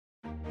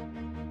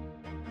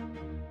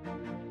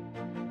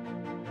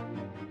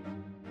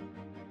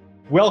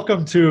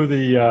Welcome to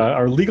the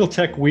our Legal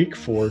Tech Week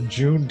for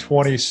June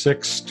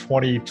 26,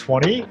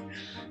 2020.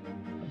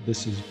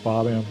 This is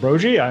Bob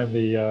Ambrogi. I'm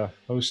the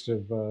host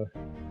of the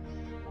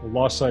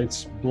Law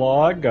Sites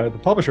blog, the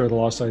publisher of the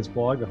Law Sites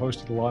blog, the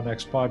host of the Law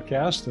Next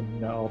podcast,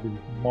 and I'll be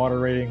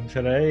moderating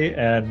today.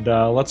 And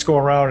let's go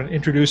around and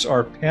introduce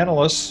our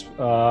panelists.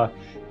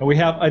 And we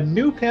have a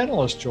new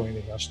panelist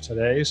joining us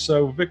today.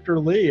 So Victor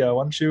Lee, why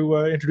don't you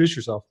introduce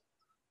yourself?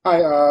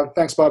 Hi,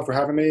 thanks, Bob, for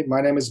having me. My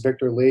name is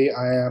Victor Lee.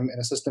 I am an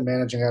assistant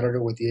managing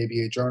editor with the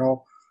ABA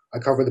Journal. I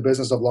cover the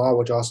business of law,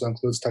 which also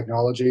includes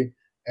technology,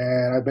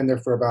 and I've been there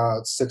for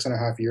about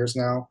 6.5 years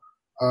now.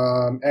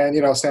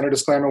 And, standard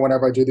disclaimer,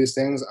 whenever I do these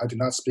things, I do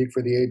not speak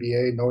for the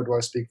ABA, nor do I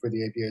speak for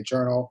the ABA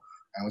Journal.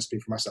 I only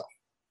speak for myself.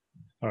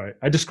 All right.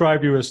 I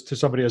describe you to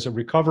somebody as a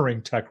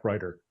recovering tech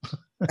writer.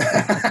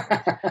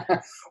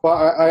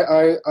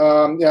 Well,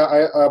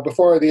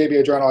 before the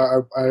ABA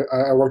Journal,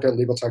 I worked at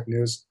Legal Tech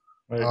News.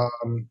 Right.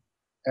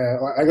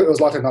 It was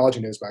a lot of technology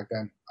news back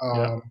then.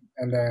 Yeah.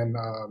 And then,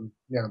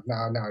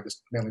 now I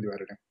just mainly do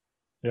editing.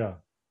 Yeah,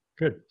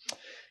 good.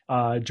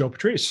 Joe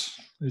Patrice.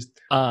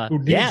 Joe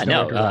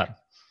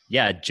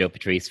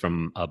Patrice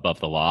from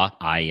Above the Law.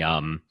 I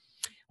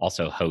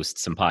also host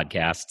some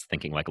podcasts,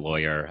 Thinking Like a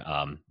Lawyer.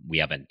 We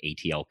have an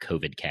ATL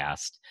COVID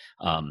cast.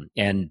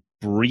 And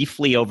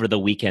briefly over the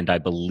weekend, I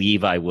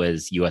believe I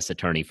was U.S.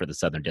 Attorney for the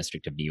Southern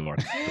District of New York,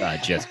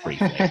 just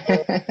briefly.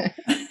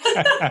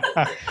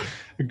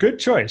 Good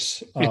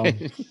choice.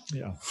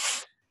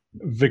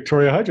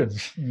 Victoria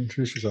Hudgens,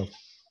 introduce yourself.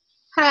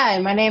 Hi,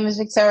 my name is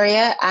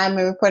Victoria. I'm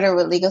a reporter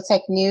with Legal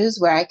Tech News,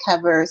 where I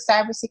cover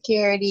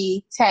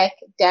cybersecurity, tech,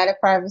 data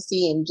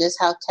privacy, and just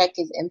how tech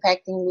is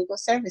impacting legal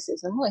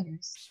services and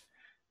lawyers.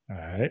 All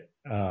right.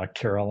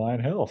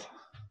 Caroline Hill.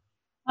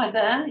 Hi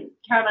there,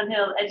 Caroline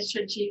Hill,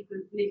 Editor-in-Chief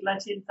of Legal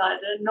IT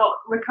Insider, not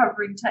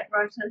recovering tech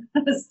writer,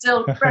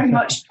 still very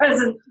much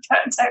present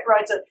tech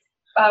writer.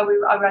 I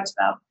write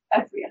about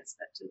every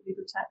aspect of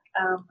legal tech,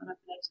 and I've been editor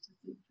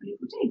since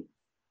 2014.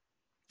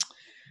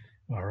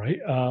 All right.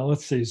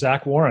 Let's see.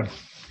 Zach Warren.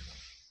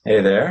 Hey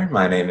there.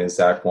 My name is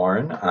Zach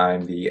Warren.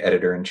 I'm the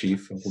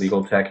editor-in-chief of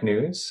Legal Tech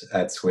News.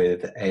 That's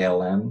with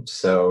ALM.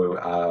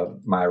 So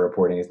my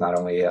reporting is not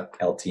only at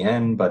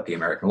LTN, but the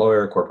American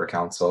Lawyer, Corporate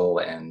Counsel,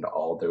 and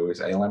all those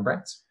ALM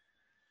brands.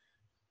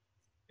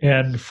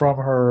 And from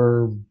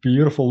her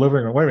beautiful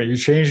living room. Wait a minute. You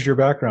changed your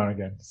background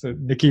again. So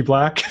Nikki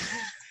Black.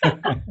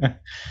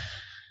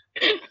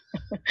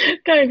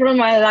 Coming from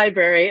my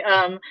library.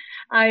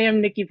 I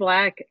am Nikki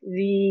Black,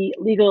 the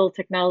legal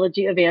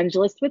technology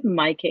evangelist with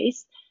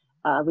MyCase.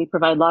 We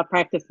provide law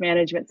practice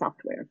management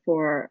software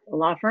for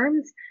law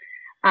firms.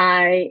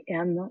 I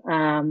am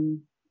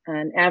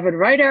an avid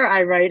writer.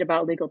 I write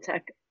about legal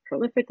tech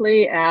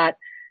prolifically at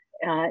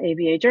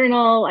ABA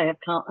Journal. I have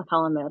a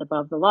column at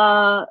Above the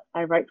Law.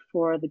 I write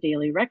for the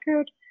Daily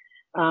Record,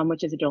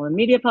 which is a Dolan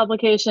Media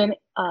publication,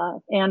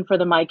 and for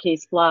the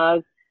MyCase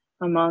blog,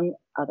 among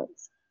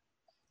others.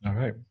 All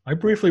right. I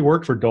briefly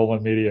worked for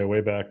Dolan Media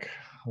way back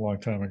a long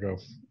time ago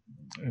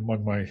in one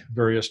of my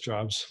various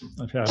jobs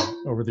I've had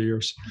over the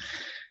years.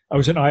 I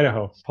was in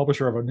Idaho,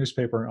 publisher of a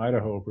newspaper in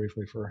Idaho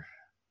briefly for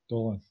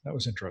Dolan. That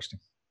was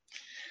interesting.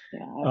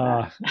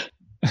 Yeah.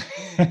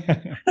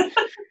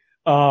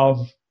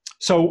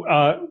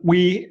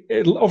 We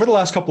over the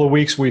last couple of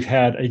weeks, we've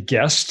had a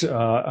guest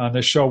on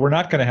this show. We're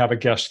not going to have a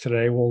guest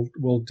today.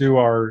 We'll do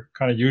our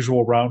kind of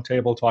usual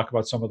roundtable, talk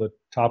about some of the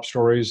top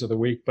stories of the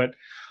week, but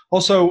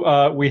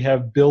also, we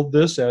have billed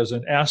this as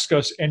an Ask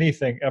Us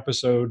Anything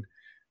episode.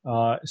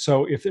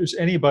 So if there's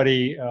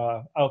anybody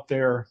out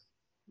there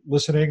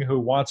listening who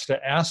wants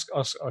to ask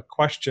us a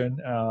question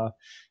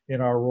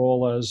in our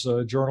role as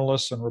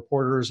journalists and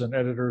reporters and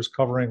editors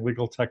covering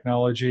legal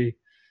technology,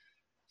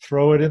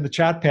 throw it in the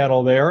chat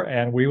panel there,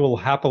 and we will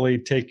happily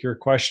take your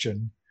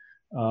question.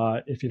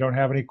 If you don't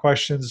have any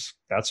questions,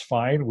 that's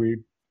fine. We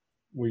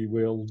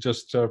will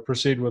just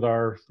proceed with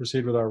our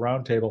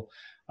roundtable.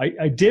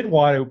 I did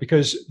want to,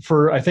 because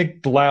for I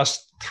think the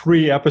last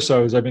 3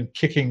 episodes, I've been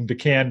kicking the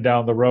can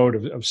down the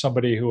road of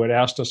somebody who had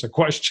asked us a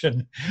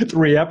question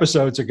 3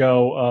 episodes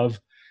ago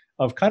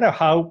of kind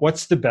of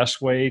what's the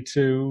best way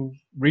to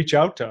reach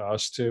out to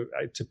us to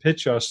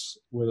pitch us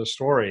with a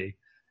story.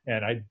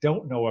 And I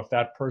don't know if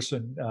that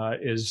person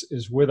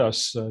is with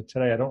us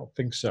today. I don't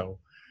think so.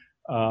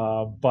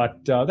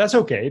 But that's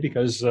okay,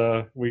 because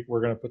we're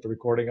going to put the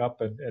recording up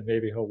and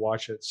maybe he'll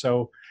watch it.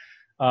 So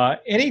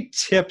any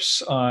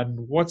tips on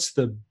what's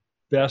the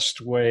best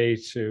way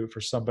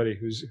for somebody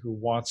who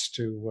wants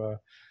to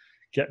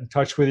get in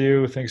touch with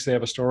you, thinks they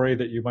have a story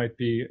that you might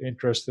be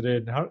interested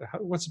in?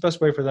 What's the best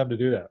way for them to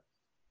do that?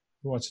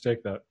 Who wants to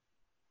take that?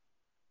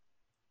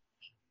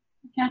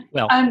 Yeah.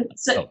 Well,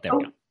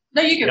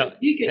 there we go. No,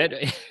 you go.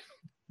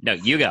 No,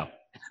 you go.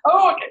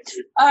 Oh, okay.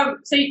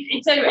 So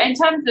in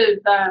terms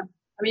of,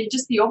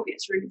 just the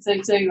obvious route. So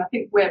I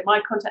think where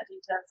my contact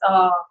details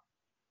are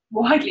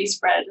widely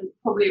spread, and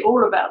probably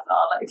all of ours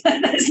are, like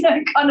there's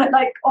no kind of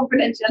like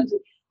confidentiality.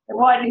 They're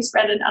widely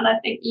spread, and I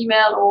think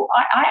email, or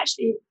I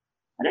actually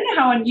I don't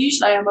know how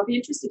unusual I am. I'd be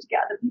interested to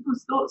get other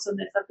people's thoughts on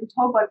this. I've been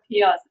told by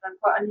PRs that I'm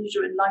quite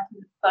unusual in liking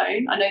the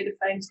phone. I know the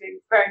phone's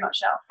going very much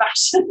out of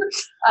fashion.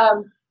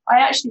 I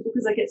actually,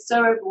 because I get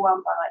so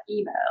overwhelmed by my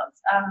emails,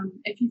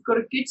 if you've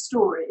got a good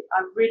story,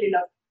 I really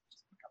love to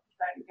just pick up the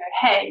phone and go,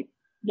 hey,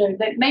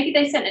 maybe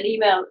they sent an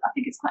email. I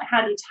think it's quite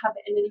handy to have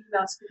it in an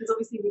email because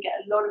obviously we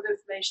get a lot of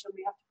information and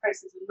we have to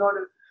process a lot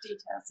of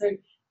detail. So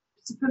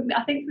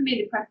I think for me,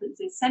 the preference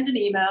is send an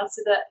email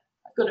so that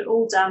I've got it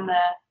all down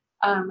there.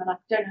 And I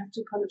don't have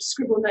to kind of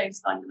scribble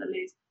notes I'm going to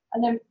lose,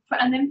 and then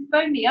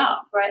phone me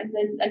up, right?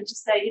 And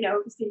just say,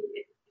 obviously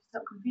if it's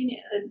not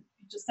convenient, and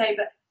you just say.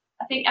 But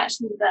I think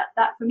actually that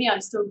for me, I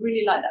still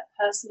really like that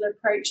personal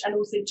approach, and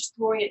also just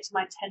drawing it to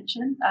my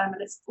attention. And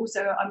it's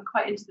also I'm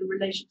quite into the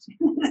relationship,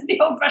 the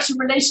old-fashioned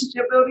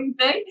relationship building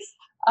thing,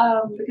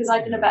 because I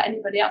don't know about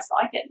anybody else,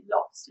 but I get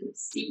lost in a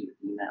sea of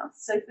emails.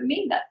 So for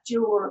me, that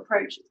dual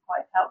approach is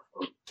quite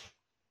helpful.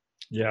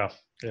 Yeah.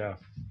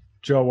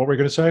 Joe, what were you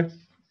going to say?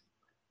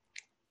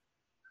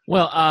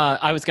 Well,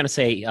 I was going to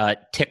say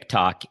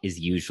TikTok is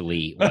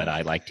usually what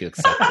I like to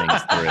accept things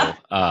through.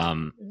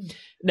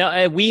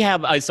 No, we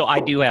have. So I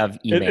do have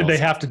emails. And they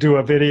have to do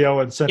a video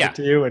and send it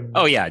to you. And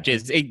oh yeah,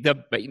 just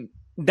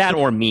that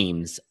or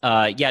memes.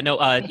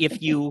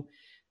 If you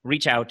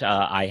reach out,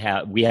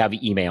 we have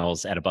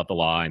emails at Above the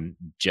Law. I'm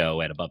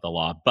Joe at Above the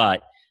Law,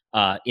 but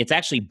it's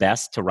actually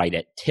best to write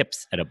at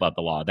tips at Above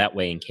the Law. That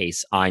way, in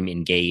case I'm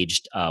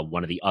engaged,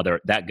 one of the other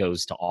that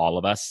goes to all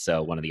of us.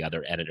 So one of the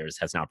other editors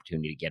has an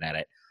opportunity to get at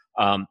it.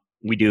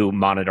 We do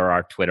monitor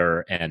our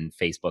Twitter and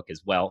Facebook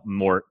as well.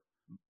 More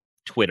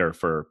Twitter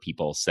for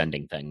people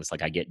sending things.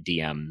 Like I get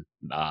DM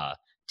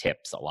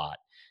tips a lot,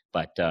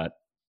 but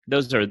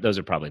those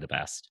are probably the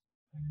best.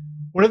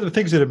 One of the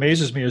things that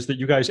amazes me is that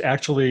you guys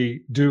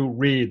actually do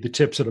read the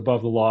tips at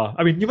Above the Law.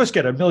 I mean, you must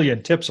get a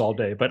million tips all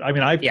day, but I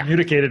mean, I've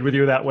communicated with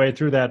you that way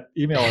through that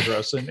email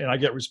address, and I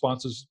get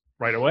responses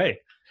right away.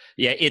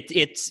 Yeah,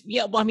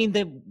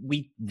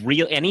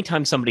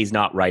 anytime somebody's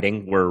not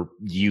writing, we're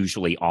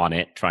usually on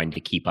it trying to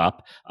keep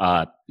up.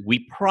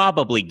 We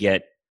probably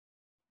get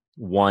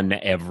one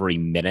every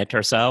minute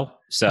or so.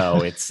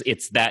 So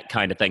it's that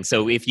kind of thing.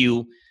 So if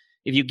you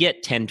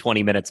get 10,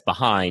 20 minutes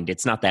behind,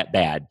 it's not that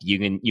bad. You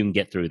can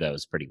get through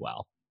those pretty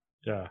well.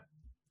 Yeah.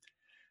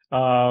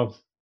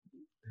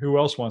 Who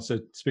else wants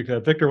to speak to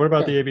that? Victor, what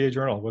about the ABA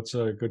Journal? What's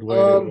a good way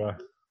to...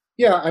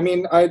 Yeah, I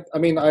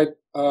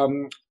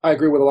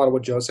agree with a lot of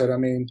what Joe said. I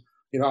mean,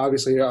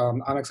 obviously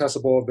I'm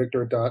accessible,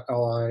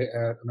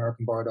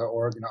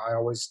 victor.li@americanbar.org. I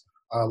always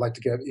like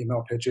to get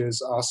email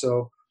pitches.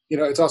 Also,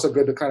 it's also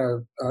good to kind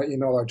of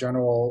email our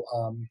general,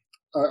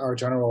 I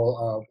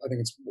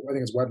think it's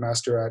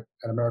webmaster at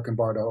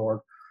americanbar.org.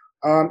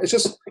 It's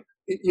just,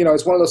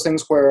 it's one of those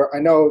things where I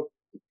know,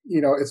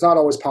 it's not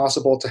always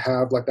possible to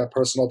have like that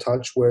personal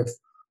touch with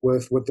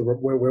an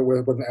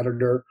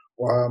editor,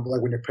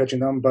 like when you're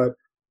pitching them. But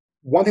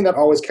one thing that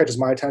always catches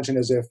my attention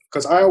is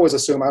because I always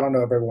assume, I don't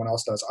know if everyone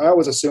else does, I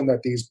always assume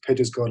that these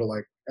pitches go to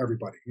like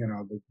everybody.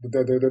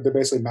 They're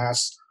basically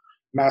mass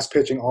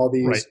pitching all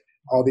these. Right.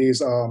 All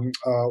these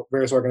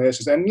various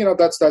organizations, and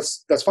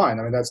that's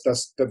fine. I mean, that's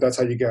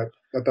how you get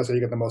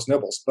the most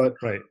nibbles. But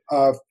right.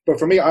 But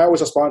for me, I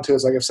always respond to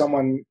is like if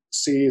someone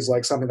sees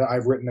like something that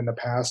I've written in the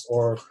past,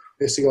 or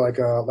they see like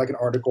an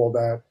article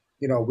that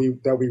we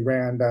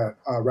ran that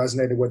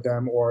resonated with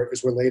them or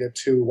is related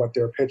to what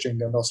they're pitching,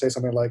 then they'll say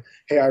something like,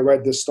 "Hey, I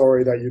read this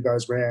story that you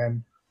guys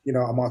ran,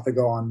 a month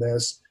ago on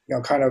this.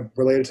 Kind of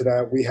related to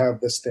that. We have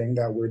this thing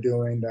that we're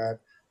doing that."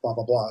 Blah,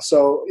 blah, blah.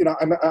 So,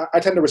 I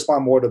tend to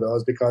respond more to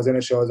those because then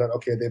it shows that,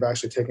 okay, they've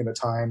actually taken the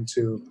time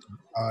to,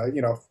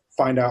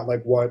 find out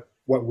like what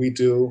we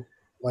do,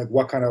 like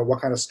what kind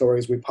of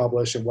stories we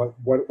publish and what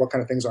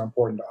kind of things are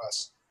important to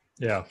us.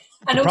 Yeah.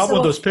 And the problem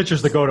with those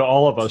pitches that go to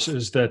all of us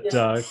is that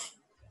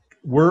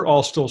we're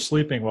all still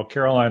sleeping while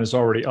Caroline is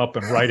already up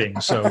and writing.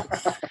 So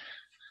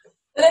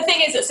the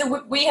thing is,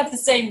 so we have the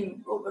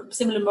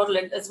similar model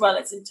as well.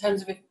 It's in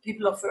terms of if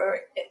people offer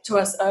it to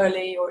us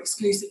early or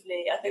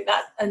exclusively. I think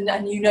that, and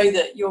that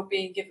you're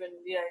being given,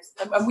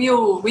 and we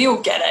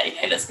all get it.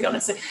 Let's be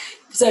honest.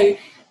 So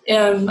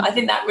I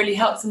think that really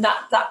helps, and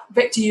that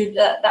Victor,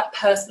 that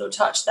personal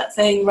touch, that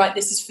saying, right,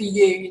 this is for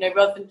you,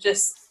 rather than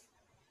just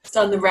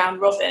done the round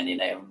robin.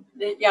 I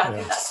think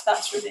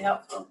that's really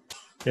helpful.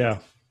 Yeah.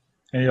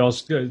 Any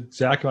else?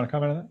 Zach, you want to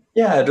comment on that?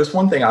 Yeah, just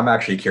one thing I'm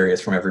actually curious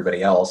from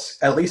everybody else.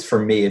 At least for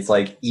me, it's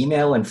like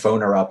email and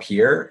phone are up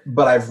here,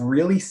 but I've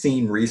really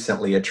seen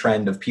recently a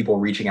trend of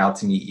people reaching out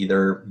to me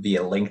either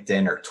via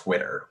LinkedIn or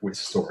Twitter with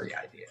story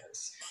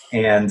ideas.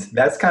 And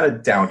that's kind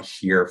of down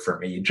here for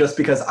me, just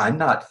because I'm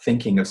not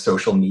thinking of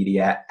social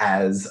media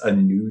as a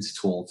news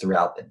tool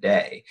throughout the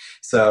day.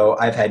 So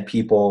I've had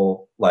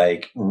people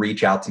like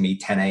reach out to me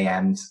 10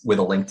 a.m. with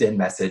a LinkedIn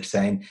message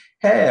saying,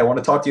 "Hey, I want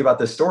to talk to you about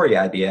this story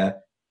idea."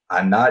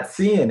 I'm not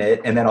seeing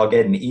it. And then I'll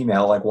get an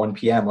email like 1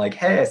 p.m. like,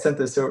 "Hey, I sent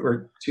this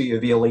over to you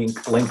via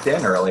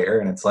LinkedIn earlier."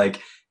 And it's like,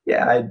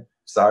 yeah,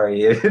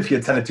 sorry. If you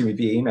had sent it to me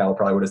via email, I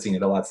probably would have seen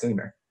it a lot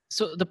sooner.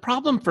 So the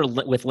problem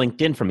with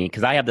LinkedIn for me,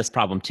 because I have this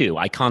problem too,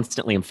 I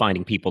constantly am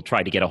finding people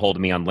try to get a hold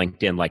of me on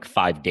LinkedIn like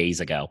 5 days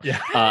ago.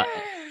 Yeah.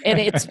 And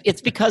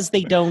it's because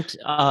they don't,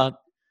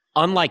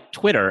 unlike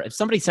Twitter, if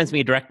somebody sends me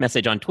a direct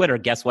message on Twitter,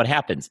 guess what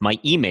happens? My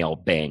email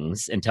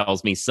bangs and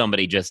tells me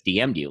somebody just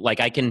DM'd you.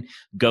 Like I can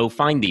go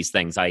find these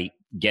things. I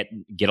get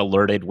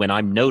alerted when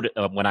I'm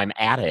when I'm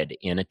added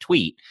in a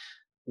tweet.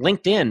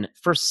 LinkedIn,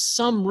 for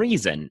some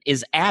reason,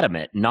 is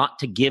adamant not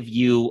to give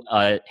you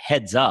a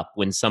heads up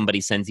when somebody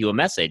sends you a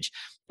message.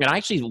 And I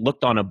actually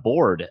looked on a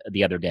board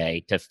the other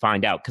day to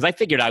find out, because I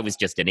figured I was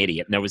just an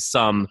idiot and there was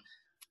some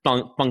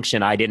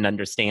function I didn't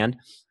understand.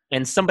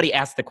 And somebody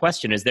asked the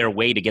question, is there a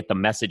way to get the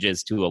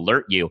messages to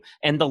alert you?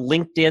 And the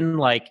LinkedIn,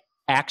 like,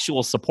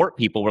 actual support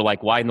people were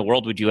like, why in the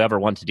world would you ever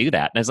want to do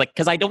that? And I was like,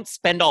 because I don't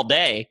spend all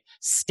day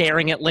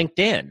staring at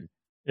LinkedIn.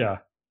 Yeah.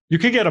 You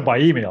can get them by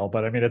email,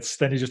 but I mean,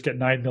 then you just get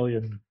 9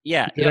 million.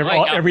 Yeah.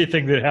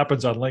 Everything that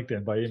happens on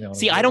LinkedIn by email.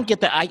 See, I don't get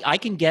that. I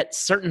can get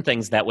certain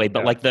things that way,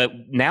 but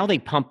now they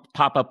pop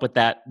up with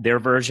their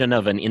version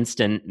of an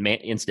instant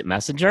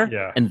messenger.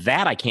 Yeah. And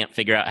that I can't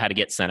figure out how to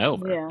get sent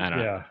over. Yeah. I don't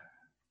know. Yeah.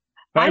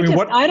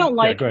 I don't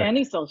like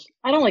any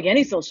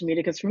social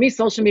media, because for me,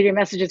 social media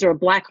messages are a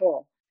black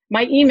hole.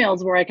 My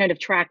emails where I kind of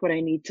track what I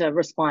need to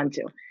respond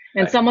to.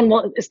 And someone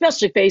will,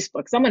 especially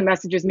Facebook, someone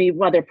messages me,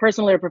 whether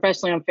personally or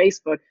professionally on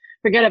Facebook,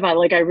 forget about it.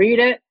 Like I read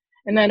it,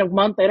 and then a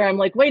month later, I'm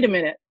like, wait a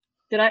minute.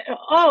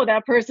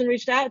 That person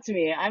reached out to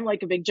me. I'm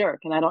like a big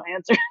jerk and I don't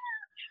answer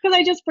because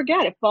I just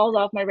forget. It falls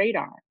off my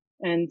radar.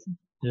 And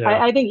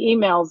I think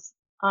email's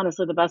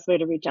honestly the best way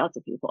to reach out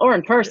to people, or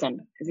in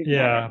person.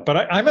 Yeah.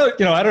 But I don't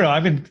know.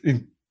 I'm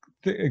in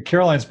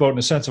Caroline's boat in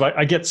the sense of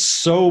I get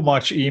so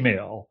much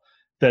email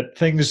that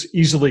things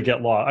easily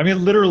get lost. I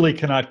mean, literally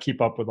cannot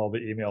keep up with all the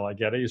email I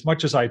get as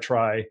much as I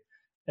try,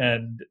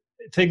 and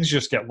things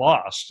just get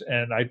lost.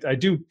 And I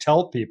do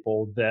tell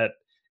people that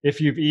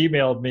if you've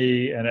emailed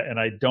me and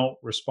I don't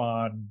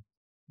respond,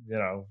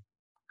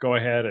 go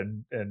ahead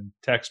and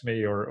text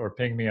me or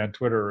ping me on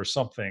Twitter or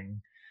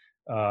something.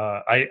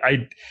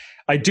 I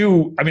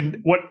do. I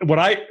mean,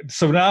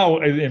 so now,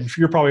 and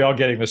you're probably all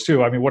getting this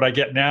too. I mean, what I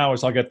get now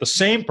is I'll get the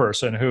same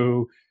person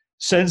who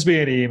sends me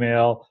an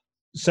email,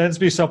 sends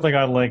me something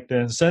on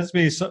LinkedIn,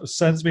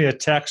 sends me a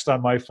text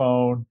on my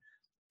phone,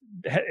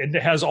 and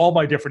it has all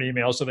my different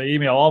emails. So they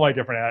email all my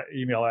different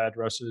email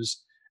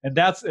addresses.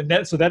 So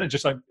then it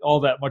just, I'm all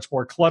that much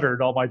more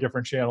cluttered, all my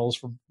different channels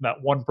from that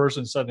one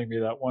person sending me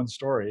that one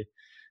story.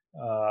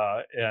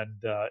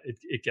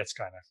 It gets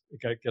kind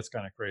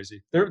of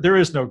crazy. There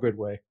is no good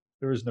way.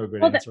 There is no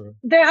good answer.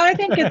 I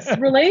think it's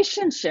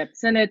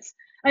relationships, and that's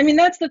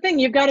the thing.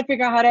 You've got to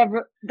figure out how to have,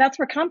 that's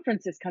where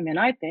conferences come in,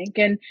 I think.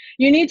 And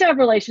you need to have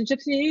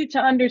relationships. You need to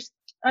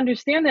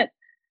understand that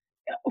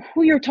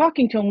who you're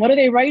talking to and what do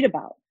they write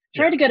about.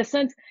 Try to get a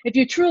sense, if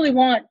you truly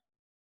want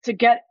to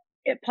get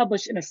it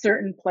published in a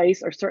certain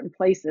place or certain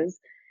places,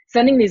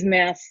 sending these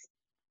mass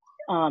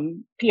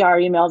PR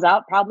emails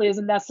out probably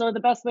isn't necessarily the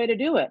best way to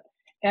do it.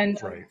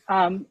 And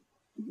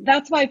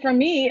that's why, for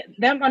me,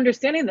 them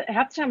understanding that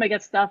half the time I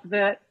get stuff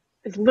that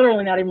is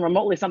literally not even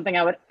remotely something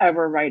I would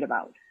ever write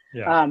about.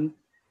 Yeah.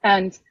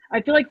 And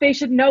I feel like they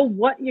should know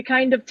what you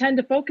kind of tend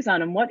to focus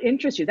on and what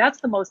interests you.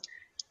 That's the most,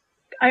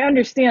 I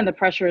understand the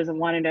pressures of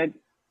wanting to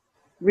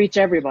reach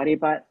everybody,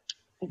 but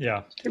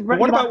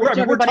what about, we're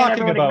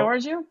talking about,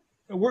 ignores you?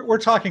 We're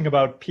talking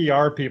about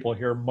PR people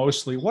here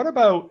mostly. What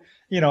about,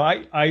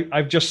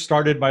 I've just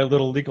started my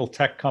little legal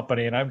tech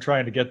company and I'm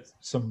trying to get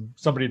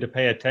somebody to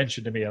pay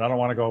attention to me, and I don't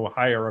want to go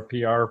hire a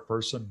PR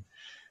person.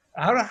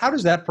 How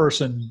does that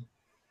person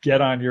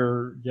get on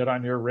your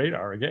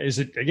radar? Is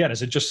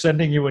it just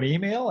sending you an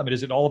email? I mean,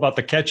 is it all about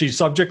the catchy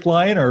subject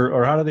line,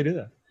 or how do they do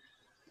that?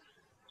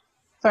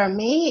 For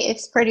me,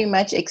 it's pretty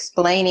much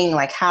explaining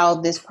like how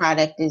this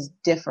product is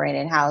different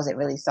and how is it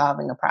really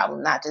solving a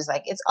problem. Not just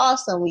like, it's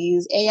awesome, we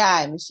use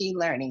AI, machine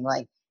learning,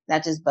 like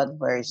not just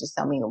buzzwords, just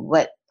tell me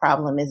what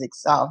problem is it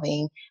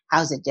solving,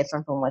 how is it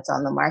different from what's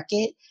on the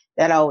market.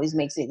 That always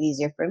makes it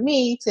easier for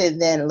me to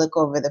then look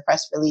over the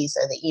press release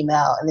or the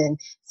email and then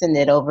send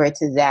it over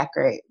to Zach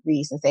or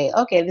Reese and say,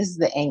 okay, this is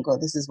the angle,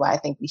 this is why I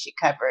think we should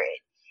cover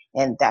it.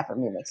 And that for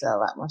me makes it a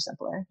lot more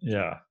simpler.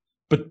 Yeah.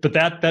 But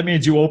that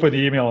means you open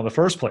the email in the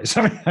first place.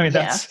 I mean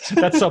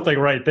that's something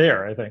right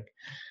there, I think.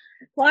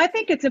 Well, I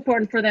think it's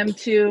important for them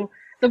to,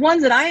 the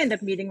ones that I end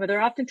up meeting with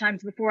are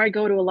oftentimes before I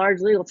go to a large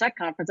legal tech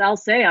conference, I'll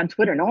say on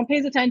Twitter, no one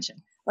pays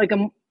attention. Like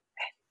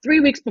 3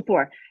 weeks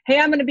before, hey,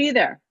 I'm going to be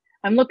there.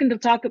 I'm looking to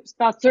talk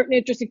about certain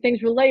interesting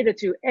things related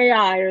to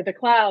AI or the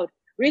cloud.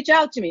 Reach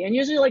out to me. And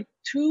usually like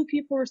 2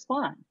 people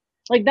respond.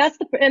 Like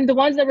and the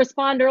ones that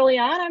respond early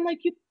on, I'm like,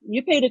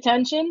 you paid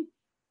attention.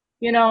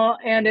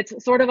 And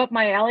it's sort of up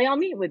my alley, I'll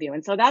meet with you.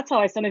 And so that's how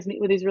I sometimes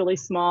meet with these really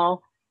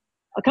small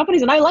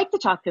companies. And I like to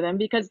talk to them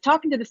because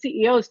talking to the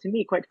CEOs, to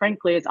me, quite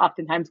frankly, is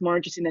oftentimes more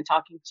interesting than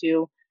talking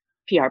to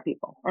PR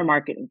people or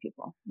marketing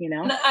people,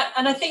 And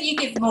I think you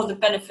give them all the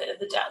benefit of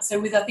the doubt.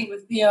 So with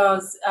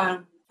PRs,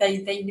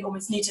 they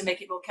almost need to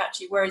make it more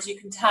catchy. Whereas you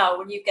can tell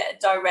when you get a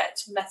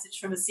direct message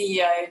from a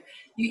CEO,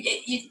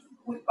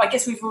 I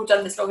guess we've all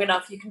done this long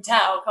enough. You can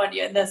tell, can't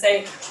you? And they'll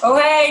say, "Oh,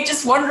 hey,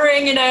 just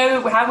wondering,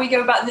 how we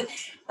go about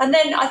this." And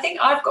then I think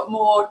I've got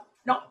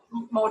not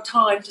more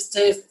time just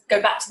to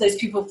go back to those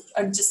people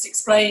and just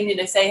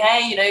explain, say,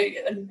 hey,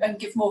 and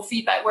give more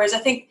feedback. Whereas I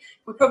think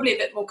we're probably a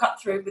bit more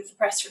cutthroat with the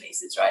press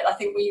releases, right? I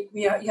think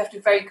you have to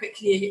very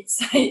quickly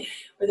say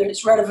whether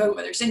it's relevant,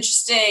 whether it's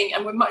interesting,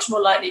 and we're much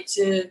more likely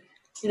to,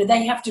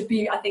 they have to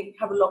be, I think,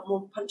 have a lot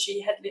more punchy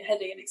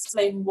heading and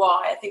explain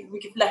why. I think we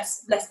give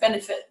less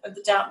benefit of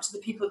the doubt to the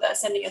people that are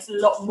sending us a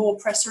lot more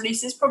press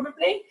releases,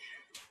 probably.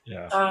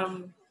 Yeah.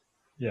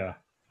 Yeah.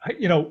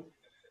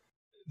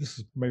 This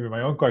is maybe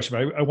my own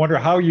question, but I wonder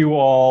how you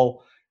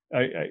all,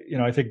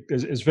 I think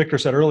as Victor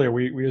said earlier,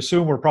 we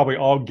assume we're probably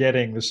all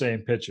getting the same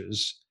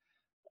pitches.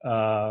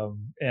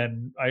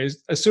 And I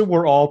assume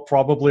we're all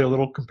probably a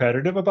little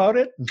competitive about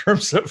it in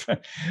terms of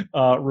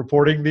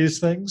reporting these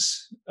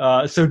things.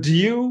 So do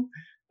you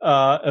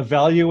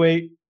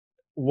evaluate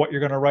what you're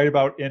going to write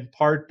about in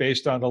part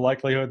based on the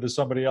likelihood that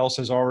somebody else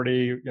has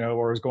already,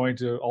 or is going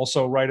to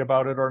also write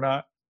about it or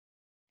not?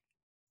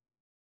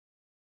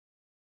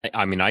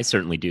 I mean, I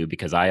certainly do,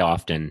 because I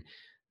often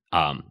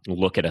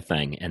look at a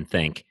thing and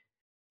think,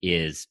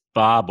 is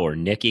Bob or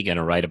Nikki going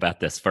to write about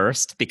this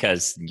first?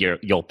 Because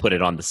you'll put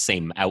it on the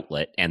same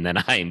outlet, and then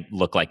I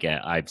look like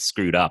I've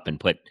screwed up and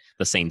put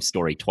the same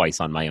story twice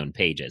on my own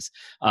pages.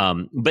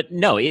 But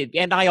no,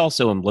 and I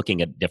also am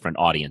looking at different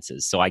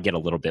audiences, so I get a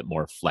little bit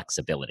more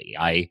flexibility.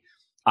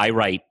 I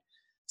write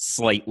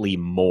slightly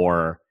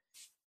more,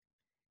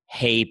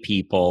 hey,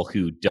 people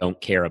who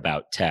don't care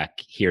about tech,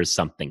 here's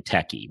something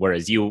techy.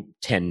 Whereas you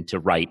tend to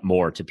write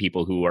more to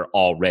people who are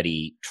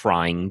already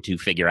trying to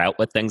figure out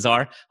what things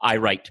are. I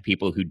write to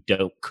people who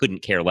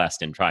couldn't care less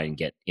and try and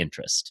get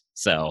interest.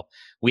 So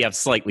we have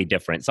slightly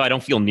different. So I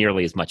don't feel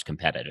nearly as much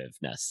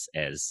competitiveness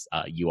as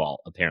you all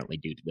apparently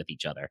do with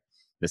each other.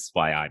 This is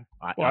why I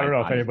don't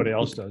know if anybody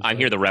else does. I'm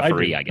here the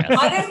referee, I guess.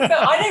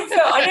 I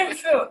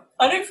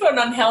don't feel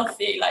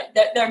unhealthy. Like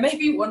there may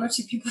be one or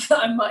two people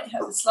that I might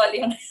have a slightly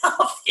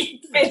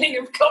unhealthy feeling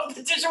of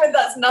competition with.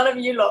 That's none of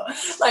you lot.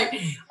 Like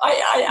you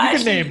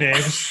can name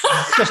names.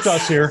 Just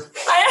us here.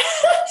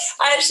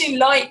 I actually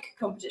like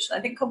competition. I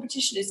think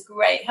competition is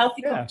great.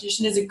 Healthy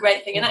competition is a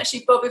great thing. And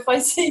actually, Bob,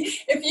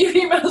 if you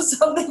email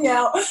something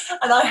out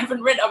and I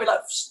haven't written, I'll be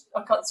like,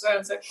 I can't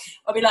swear, so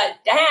I'll be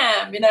like,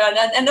 damn, and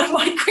I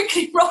might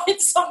quickly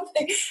write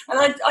something.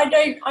 And I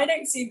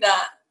don't see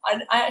that.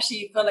 I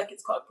actually feel like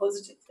it's quite a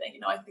positive thing.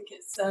 I think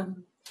it's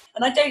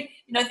and I don't,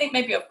 I think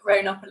maybe I've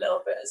grown up a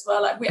little bit as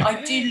well. Like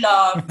I do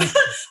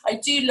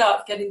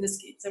love getting the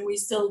scoops, and we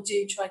still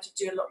do try to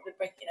do a lot of the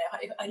breaking.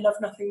 I love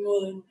nothing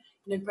more than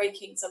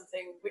breaking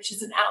something which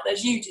isn't out there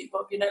as you do,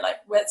 Bob.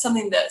 Where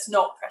something that's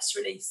not press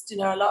released.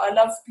 I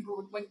love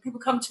people when people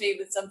come to me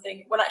with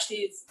something. Well, actually,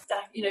 it's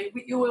that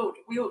we all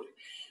do.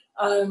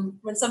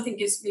 When something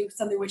gives me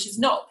something which is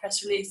not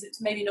press release,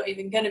 it's maybe not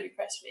even going to be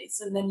press release,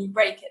 and then you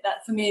break it.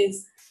 That for me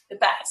is the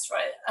best,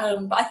 right?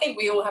 But I think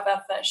we all have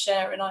our fair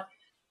share, and I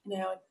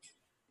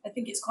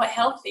think it's quite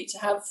healthy to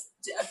have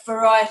a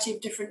variety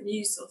of different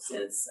news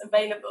sources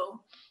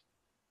available.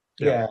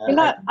 Yeah,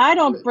 I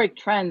don't break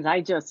trends. I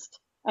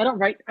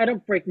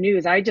don't break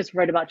news. I just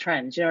write about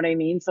trends. You know what I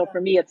mean? So for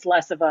me, it's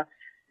less of a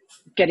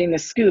getting the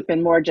scoop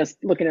and more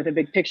just looking at the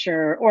big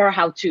picture or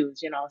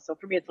how-tos. So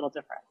for me, it's a little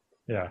different.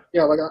 Yeah.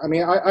 Yeah. Like, I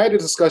mean, I had a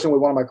discussion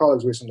with one of my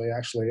colleagues recently,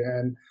 actually.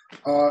 And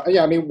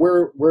I mean,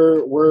 we're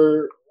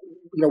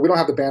we don't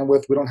have the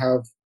bandwidth. We don't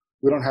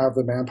have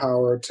the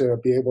manpower to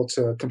be able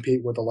to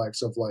compete with the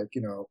likes of an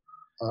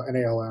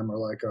ALM or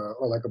like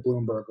a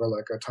Bloomberg or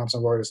like a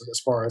Thomson Reuters, as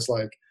far as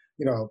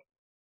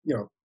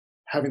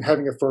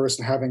having it first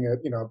and having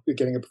it,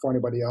 getting it before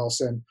anybody else,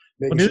 and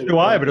neither do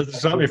I, but it doesn't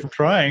stop me from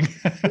trying.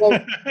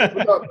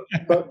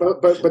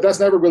 but that's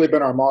never really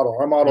been our model.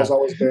 Our model has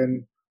always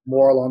been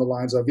more along the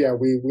lines of,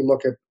 we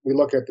look at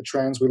the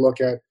trends. We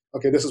look at,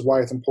 okay, this is why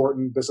it's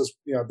important. This is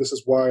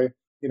why,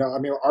 I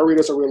mean, our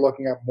readers are really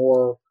looking at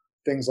more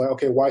things like,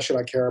 okay, why should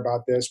I care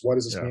about this? What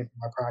does this mean for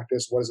my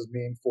practice? What does it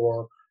mean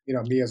for,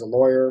 me as a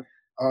lawyer?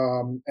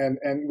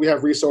 And we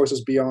have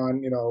resources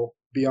beyond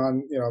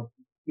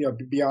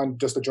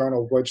just the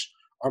journal, which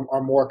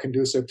are more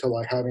conducive to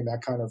like having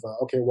that kind of,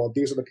 okay, well,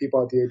 these are the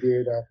people at the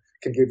ABA that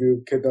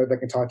that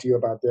can talk to you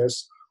about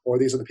this, or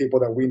these are the people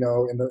that we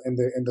know in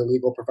the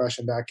legal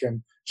profession that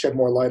can shed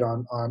more light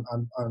on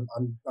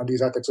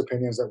these ethics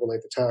opinions that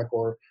relate to tech,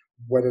 or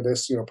whether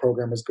this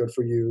program is good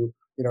for you,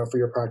 for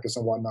your practice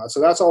and whatnot.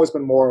 So that's always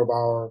been more of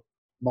our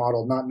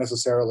model, not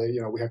necessarily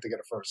we have to get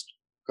it first,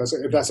 because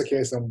if that's the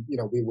case, then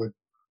we would.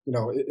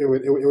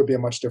 It would be a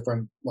much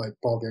different like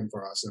ball game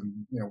for us,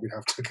 and we'd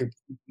have to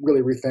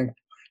really rethink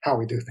how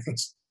we do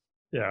things.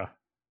 Yeah,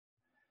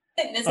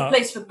 I think there's a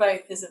place for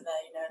both, isn't there?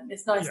 And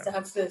it's nice to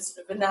have the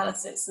sort of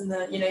analysis, and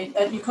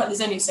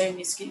there's only so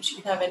many scoops you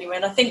can have anyway.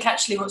 And I think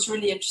actually what's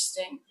really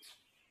interesting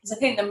is I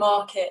think the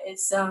market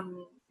is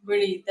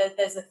really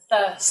there's a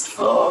thirst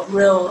for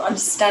real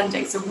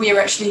understanding. So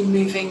we're actually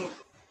moving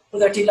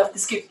although I do love the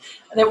scoop,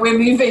 that we're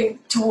moving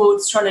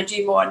towards trying to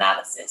do more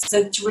analysis,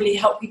 so to really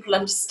help people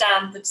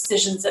understand the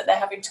decisions that they're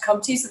having to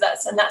come to. So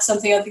that's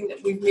something I think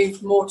that we've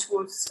moved more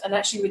towards, and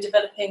actually we're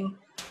developing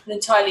an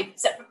entirely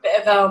separate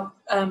bit of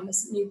our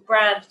new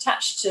brand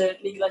attached to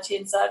Legal IT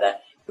Insider,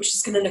 which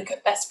is going to look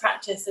at best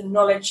practice and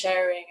knowledge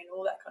sharing and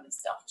all that kind of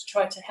stuff to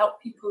try to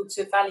help people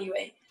to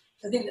evaluate.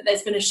 I think that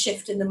there's been a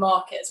shift in the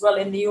market as well,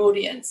 in the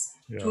audience,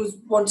 towards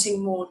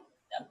wanting more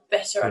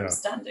better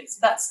understanding. So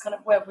that's kind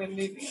of where we're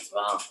moving as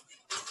well.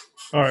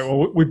 All right.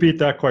 Well, we beat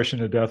that question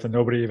to death, and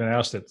nobody even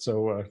asked it.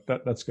 So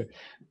that's good.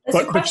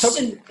 There's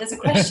a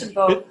question,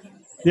 Bob.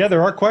 Yeah,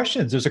 there are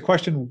questions. There's a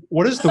question.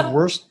 What is the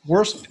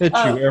worst pitch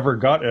you ever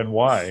got, and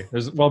why?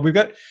 We've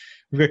got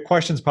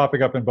questions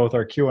popping up in both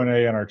our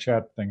Q&A and our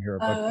chat thing here.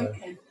 But,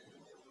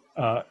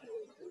 Okay.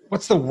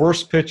 What's the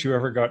worst pitch you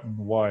ever got, and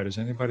why? Does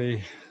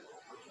anybody?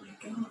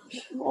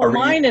 Well,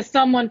 mine is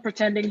someone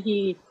pretending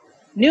he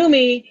knew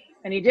me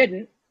and he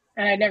didn't,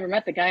 and I never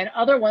met the guy. And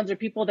other ones are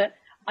people that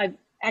I've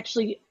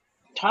actually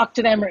talked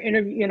to them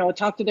or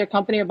talked to their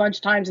company a bunch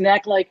of times and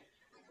act like,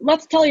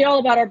 let's tell you all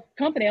about our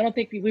company. I don't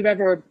think we've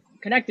ever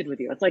connected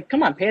with you. It's like,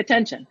 come on, pay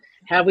attention.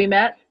 Have we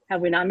met?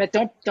 Have we not met?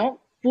 Don't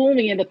fool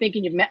me into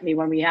thinking you've met me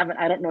when we haven't.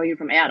 I don't know you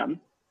from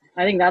Adam.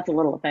 I think that's a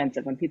little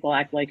offensive when people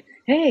act like,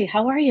 hey,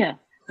 how are you?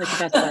 Like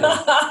that's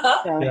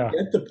I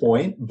get the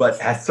point, but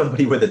as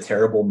somebody with a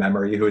terrible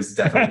memory who is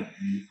definitely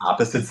the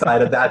opposite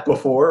side of that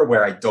before,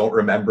 where I don't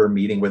remember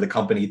meeting with a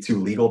company 2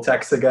 legal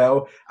techs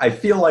ago, I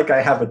feel like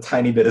I have a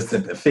tiny bit of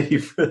sympathy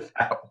for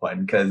that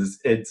one, because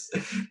it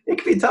can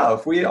be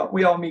tough. We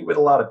all meet with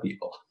a lot of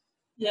people.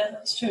 Yeah,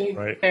 that's true.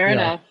 Right. Fair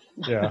enough.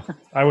 Yeah,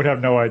 I would have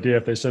no idea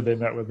if they said they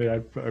met with me.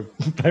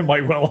 I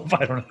might well have.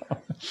 I don't know.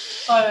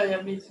 Oh,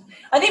 yeah, me too.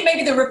 I think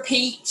maybe the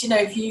repeat.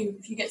 If you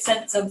get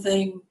sent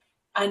something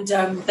and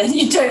then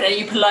you don't, and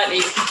you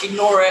politely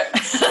ignore it,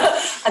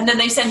 and then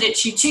they send it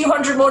to you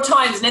 200 more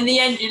times, and in the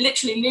end you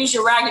literally lose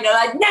your rag, and you're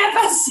like,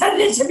 never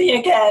send it to me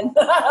again.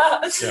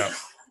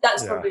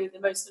 That's probably the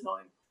most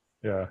annoying.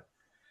 Yeah.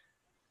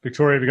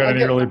 Victoria, have you got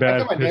any really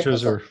bad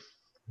pitches or?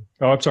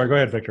 Oh, I'm sorry. Go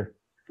ahead, Victor.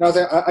 No,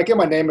 I get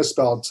my name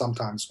misspelled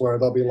sometimes, where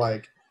they'll be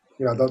like,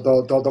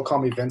 they'll call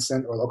me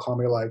Vincent, or they'll call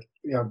me like,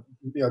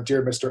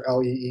 dear Mr.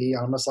 Lee.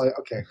 I'm just like,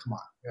 okay, come on,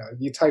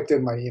 you typed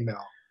in my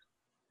email.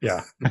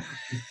 Yeah,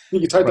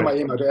 you typed in my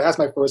email. It has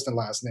my first and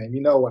last name.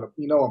 You know what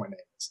my name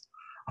is.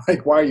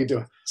 Like, why are you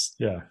doing this?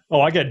 Yeah.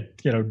 Oh, I get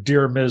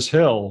dear Ms.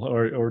 Hill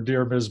or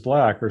dear Ms.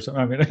 Black or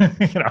something. I mean,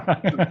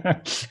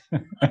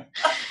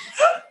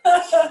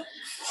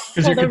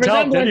 because you can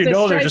tell, then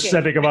they're just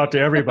sending them out to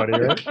everybody,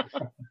 right?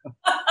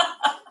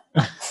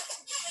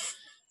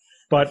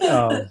 But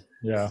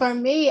yeah. For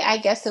me, I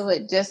guess it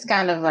would just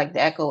kind of like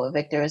the echo what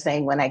Victor was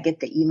saying. When I get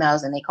the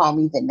emails and they call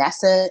me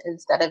Vanessa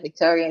instead of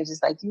Victoria, it's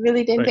just like, you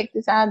really didn't pick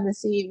this out in the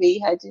CV,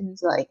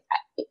 Hudgens. Like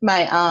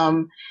my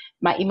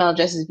email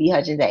address is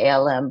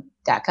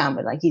bhudgens@alm.com,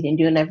 but like you didn't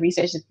do enough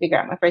research to figure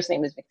out my first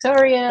name is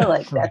Victoria.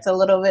 Like that's a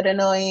little bit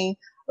annoying.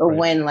 Or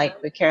when,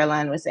 like what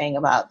Caroline was saying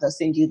about, they'll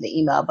send you the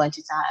email a bunch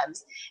of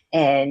times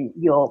and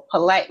you'll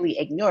politely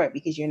ignore it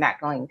because you're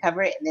not going to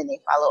cover it. And then they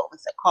follow up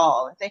with a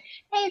call and say,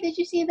 hey, did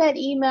you see that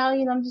email?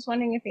 I'm just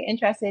wondering if you're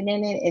interested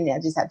in it. And I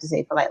just have to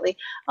say politely,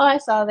 oh, I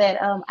saw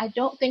that. I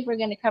don't think we're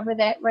going to cover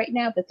that right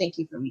now, but thank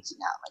you for reaching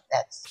out. Like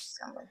that's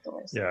kind of like the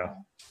worst. Yeah.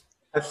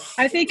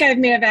 I think I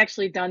may have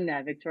actually done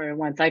that, Victoria,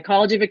 once. I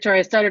called you,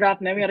 Victoria, started off,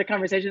 and then we had a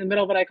conversation in the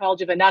middle, but I called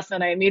you Vanessa,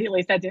 and I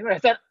immediately said to him, I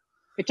said,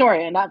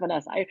 Victoria, not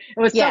Vanessa. It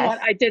was someone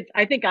I did.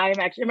 I think I am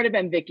actually, it might have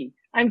been Vicky.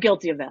 I'm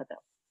guilty of that,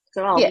 though.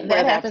 So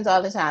that happens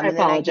all the time. I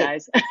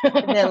apologize.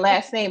 And then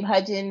last name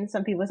Hudgens.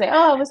 Some people say,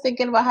 oh, I was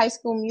thinking about High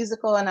School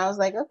Musical. And I was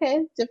like, okay,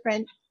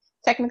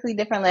 technically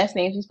different last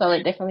names. You spell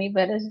it differently,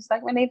 but it's just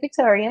like my name,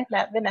 Victoria,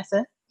 not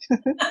Vanessa.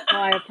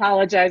 I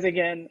apologize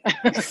again.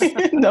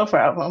 No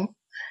problem.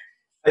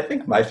 I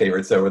think my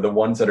favorites, though, are the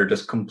ones that are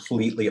just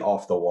completely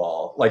off the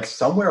wall. Like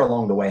somewhere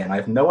along the way, and I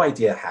have no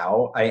idea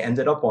how, I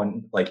ended up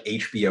on like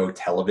HBO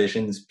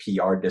Television's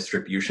PR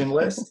distribution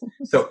list.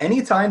 So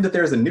anytime that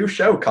there's a new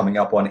show coming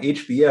up on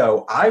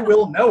HBO, I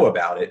will know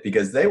about it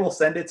because they will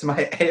send it to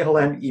my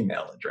ALM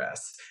email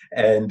address.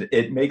 And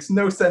it makes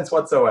no sense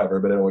whatsoever,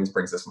 but it always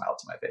brings a smile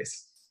to my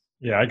face.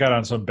 Yeah, I got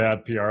on some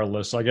bad PR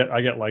lists. I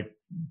get like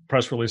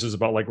press releases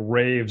about like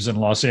raves in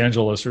Los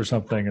Angeles or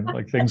something, and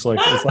like things like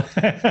this.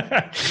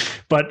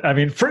 But I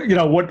mean,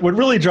 what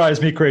really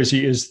drives me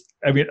crazy is,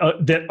 I mean,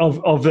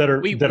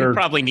 we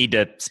probably need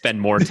to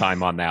spend more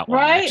time on that one,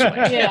 right?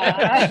 Actually. Yeah,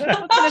 I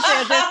was going to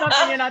say, is there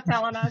something you're not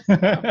telling us?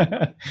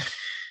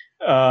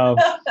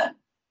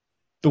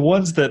 The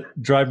ones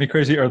that drive me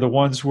crazy are the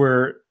ones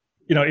where,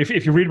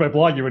 if you read my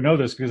blog, you would know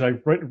this because I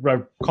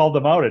called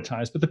them out at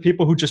times, but the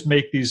people who just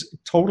make these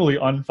totally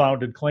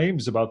unfounded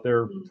claims about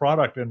their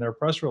product in their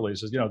press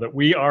releases, that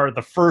we are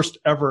the first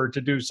ever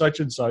to do such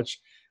and such,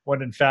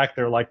 when in fact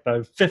they're like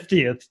the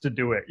 50th to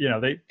do it.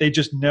 They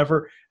just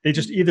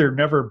either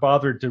never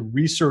bothered to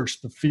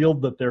research the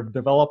field that they're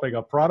developing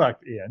a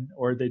product in,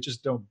 or they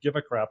just don't give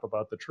a crap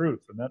about the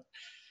truth. And that,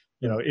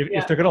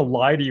 if they're going to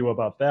lie to you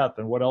about that,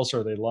 then what else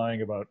are they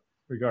lying about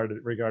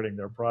regarding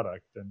their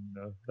product, and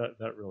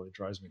that really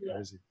drives me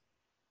crazy.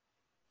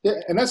 Yeah,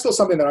 and that's still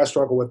something that I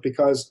struggle with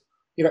because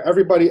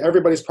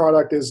everybody's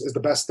product is the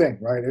best thing,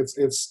 right? It's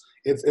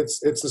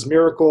this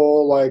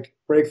miracle like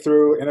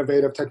breakthrough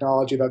innovative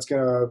technology that's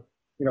gonna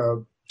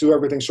do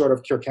everything short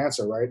of cure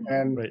cancer, right?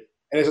 And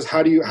it's just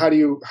how do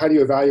you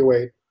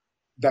evaluate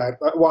that?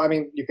 Well, I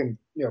mean, you can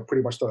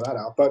pretty much throw that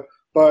out, but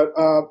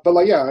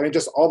like, yeah, I mean,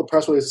 just all the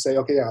press releases say,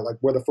 okay, yeah, like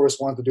we're the first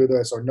one to do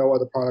this, or no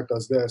other product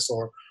does this,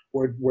 or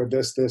we're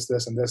this,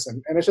 and this,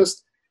 and it's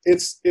just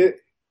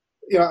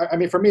I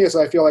mean, for me,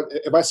 I feel like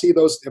if I see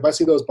those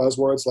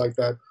buzzwords like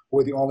that,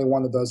 we're the only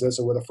one that does this,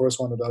 or we're the first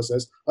one that does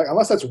this, like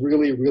unless that's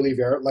really, really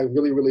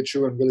really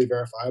true and really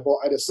verifiable,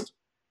 I just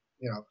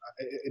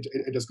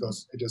it just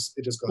goes.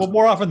 Well,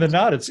 more often than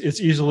not, it's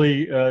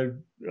easily.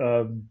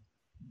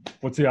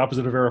 What's the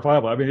opposite of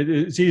verifiable? I mean,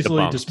 it's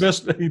easily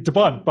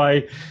debunked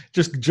by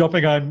just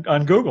jumping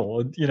on Google,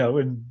 and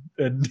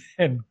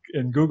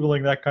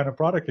Googling that kind of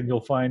product, and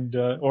you'll find.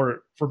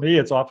 Or for me,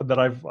 it's often that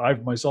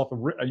I've myself,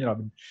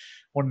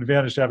 one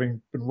advantage to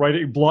having been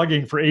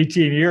blogging for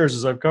 18 years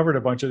is I've covered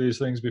a bunch of these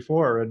things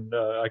before, and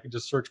I can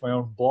just search my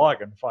own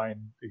blog and find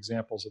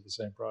examples of the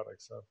same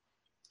product. So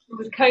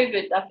with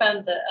COVID, I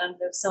found that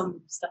there was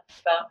some stuff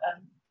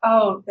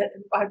about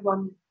I had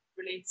one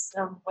release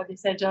where they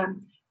said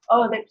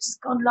they've just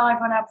gone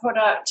live on our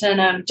product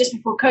and just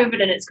before COVID,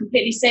 and it's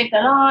completely saved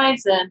their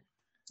lives and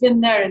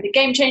been there the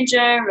game changer,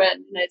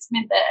 and it's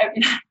meant that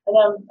and I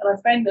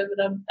phoned them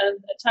and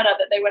it turned out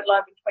that they went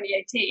live in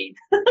 2018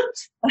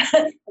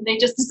 and they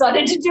just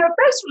decided to do a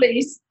press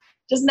release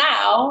just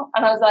now,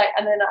 and I was like,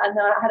 and then I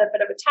had a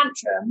bit of a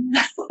tantrum.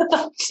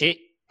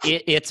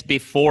 It's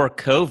before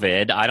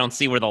COVID. I don't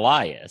see where the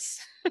lie is.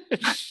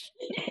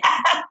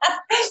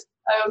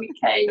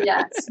 Okay,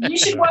 yes. You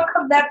should work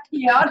on that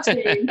PR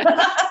team.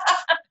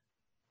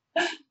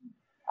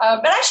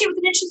 But actually, it was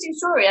an interesting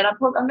story, and I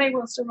may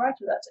well still write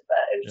about it, but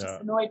it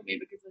just annoyed me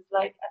because it's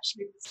like,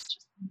 actually, this is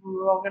just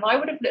wrong. And I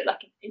would have looked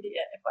like an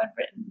idiot if I'd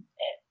written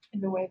it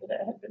in the way that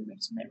it had been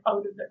written. I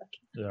would have looked like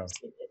an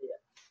absolute idiot.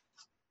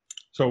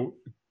 So,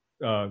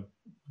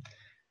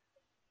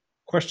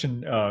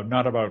 question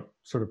not about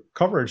sort of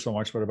coverage so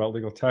much, but about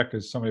legal tech,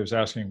 is somebody was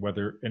asking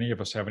whether any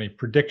of us have any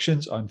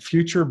predictions on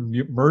future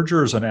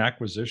mergers and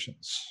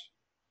acquisitions.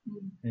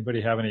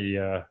 Anybody have any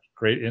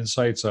great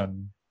insights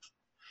on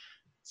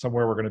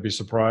somewhere we're going to be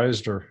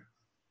surprised? Or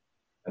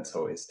that's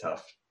always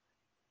tough.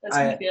 That's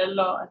going to be a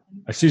lot, I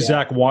think. I see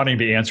Zach wanting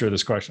to answer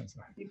this question.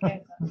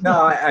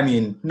 No, I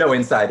mean, no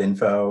inside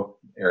info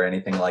or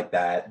anything like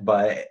that,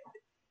 but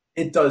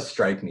it does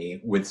strike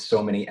me with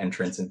so many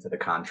entrants into the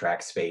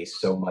contract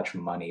space, so much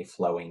money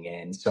flowing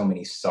in, so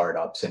many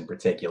startups in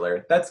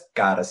particular, that's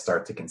got to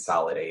start to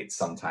consolidate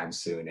sometime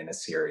soon in a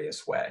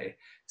serious way.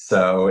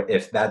 So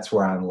if that's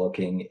where I'm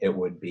looking, it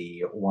would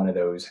be one of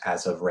those,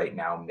 as of right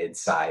now,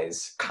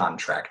 mid-size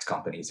contract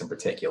companies in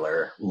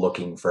particular,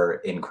 looking for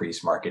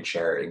increased market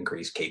share,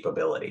 increased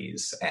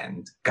capabilities,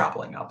 and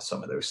gobbling up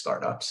some of those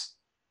startups.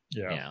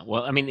 Yeah.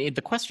 Well, I mean,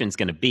 the question is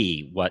going to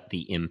be what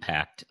the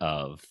impact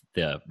of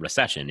the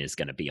recession is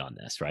going to be on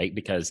this, right?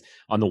 Because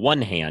on the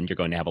one hand, you're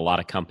going to have a lot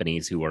of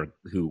companies who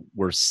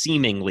were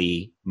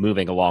seemingly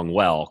moving along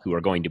well, who are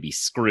going to be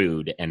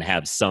screwed and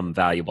have some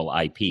valuable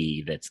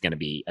IP that's going to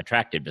be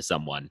attractive to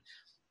someone.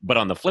 But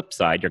on the flip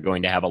side, you're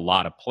going to have a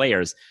lot of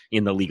players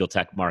in the legal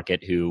tech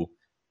market who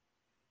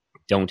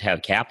don't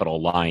have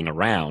capital lying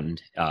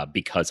around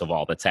because of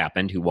all that's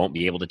happened, who won't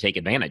be able to take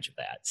advantage of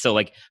that. So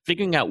like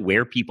figuring out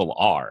where people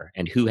are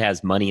and who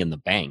has money in the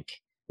bank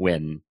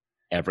when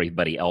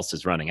everybody else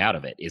is running out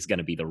of it is going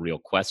to be the real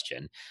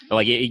question.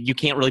 Like you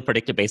can't really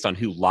predict it based on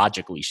who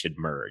logically should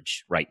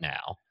merge right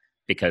now,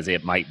 because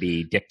it might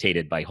be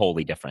dictated by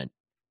wholly different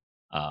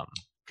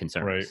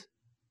concerns.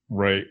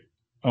 Right.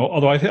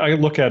 Although I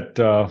look at,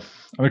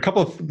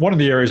 one of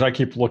the areas I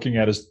keep looking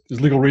at is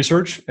legal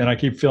research, and I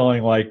keep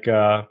feeling like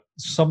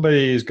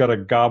somebody's got to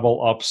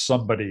gobble up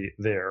somebody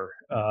there.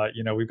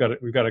 We've got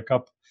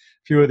a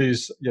few of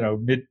these,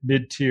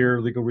 mid-tier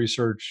legal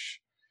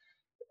research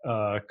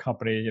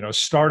company,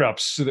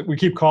 startups that we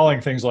keep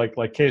calling things like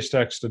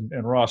Casetext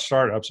and Raw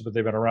startups, but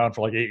they've been around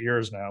for like 8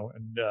 years now,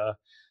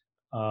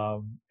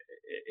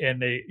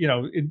 and they,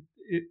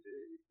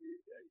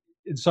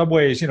 in some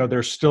ways,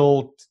 they're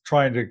still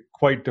trying to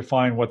quite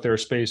define what their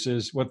space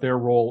is, what their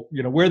role,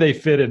 where they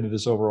fit into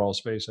this overall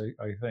space.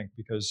 I think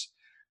because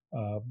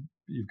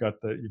you've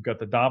got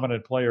the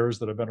dominant players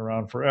that have been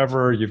around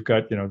forever. You've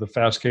got the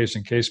fast case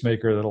and case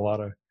maker that a lot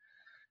of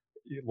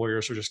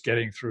lawyers are just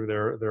getting through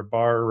their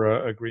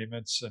bar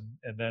agreements,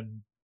 and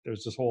then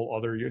there's this whole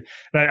other.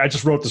 And I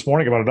just wrote this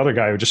morning about another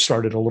guy who just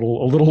started a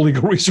little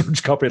legal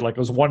research company. Like it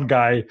was one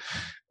guy.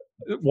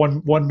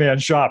 One man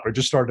shop, or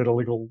just started a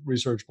legal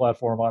research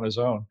platform on his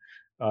own.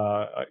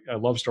 I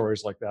love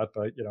stories like that,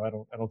 but I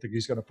don't think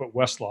he's going to put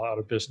Westlaw out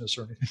of business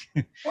or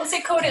anything. What's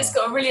it called? It's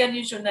got a really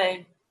unusual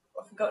name.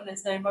 I've forgotten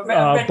his name.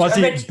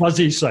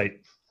 Buzzy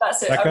Site.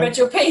 That's it. I read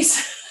your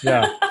piece.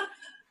 Yeah,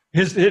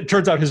 it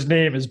turns out his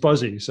name is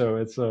Buzzy, so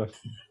it's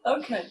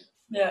okay.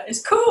 Yeah,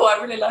 it's cool. I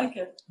really like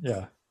it.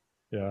 Yeah.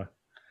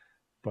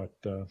 But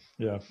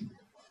yeah.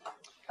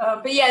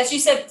 But yeah, as you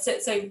said,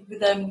 so with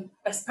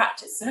Best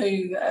Practice,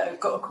 who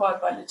got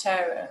acquired by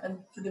Litera, and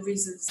for the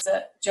reasons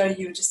that Joe,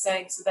 you were just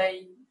saying, so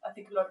I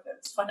think a lot of it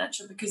was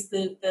financial because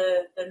the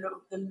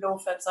law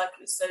firm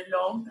cycle is so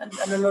long, and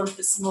a lot of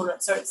the smaller,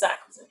 sorry,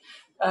 Zach,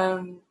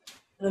 and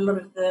a lot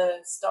of the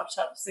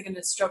startups are going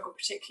to struggle,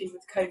 particularly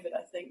with COVID.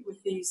 I think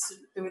with the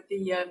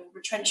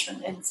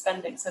retrenchment in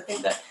spending. So I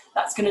think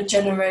that's going to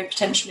generate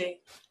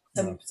potentially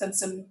some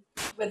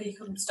whether you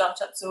call them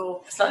startups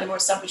or slightly more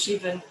established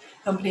even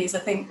companies, I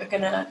think are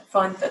going to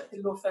find that the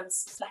law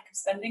firms' lack of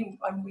spending,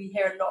 and we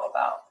hear a lot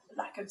about the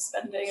lack of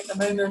spending at the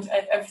moment,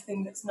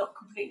 everything that's not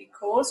completely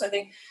core. So I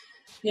think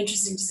it'd be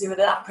interesting to see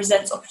whether that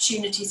presents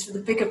opportunities for the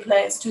bigger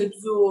players to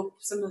absorb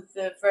some of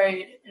the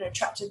very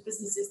attractive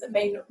businesses that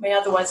may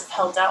otherwise have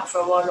held out for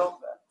a while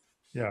longer.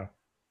 Yeah.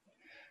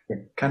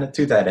 Kind of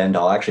to that end,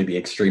 I'll actually be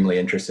extremely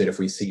interested if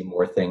we see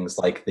more things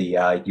like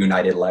the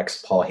United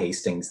Lex Paul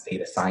Hastings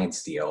data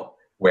science deal,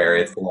 where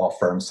it's law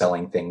firms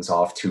selling things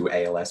off to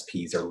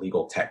ALSPs or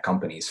legal tech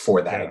companies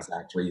for that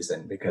exact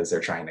reason, because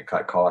they're trying to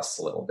cut costs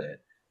a little bit.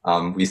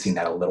 We've seen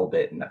that a little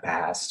bit in the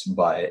past,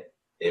 but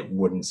it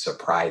wouldn't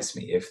surprise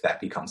me if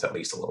that becomes at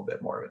least a little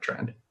bit more of a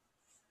trend.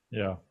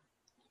 Yeah.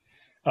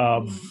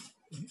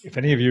 If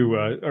any of you,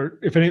 or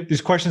if any of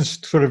these questions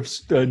sort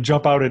of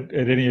jump out at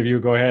any of you,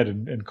 go ahead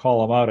and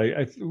call them out.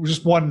 I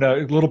just one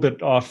a little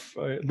bit off,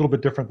 a little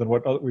bit different than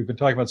what we've been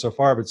talking about so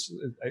far. But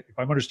if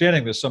I'm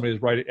understanding this, somebody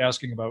is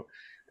asking about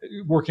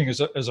working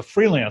as a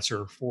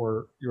freelancer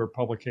for your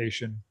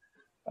publication,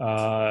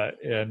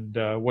 and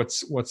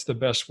what's the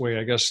best way,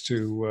 I guess,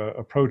 to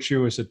approach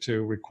you? Is it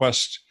to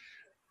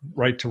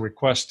write to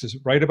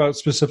write about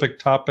specific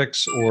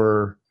topics,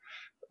 or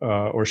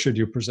should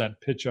you present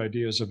pitch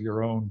ideas of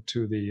your own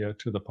to the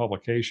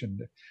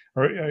publication?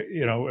 Or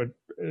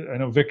I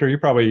know, Victor, you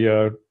probably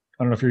I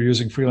don't know if you're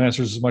using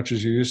freelancers as much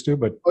as you used to,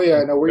 but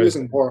we're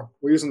using more.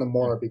 We're using them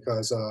more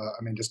because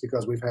just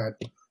because we've had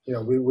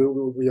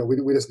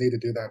we just need to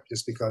do that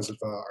just because of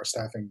our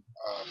staffing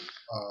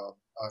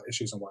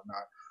issues and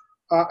whatnot.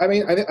 I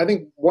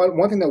think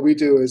one thing that we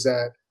do is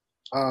that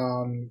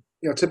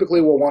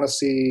typically we'll want to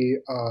see.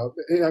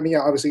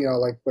 Obviously,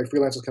 like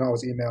freelancers can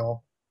always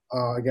email.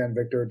 Again,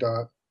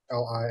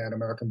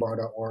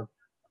 victor.li@americanbar.org.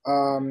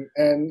 And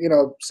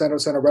send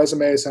a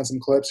resume, send some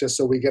clips, just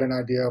so we get an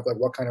idea of like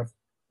what kind of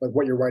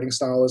what your writing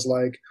style is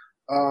like.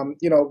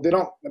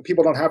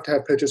 People don't have to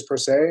have pitches per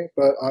se,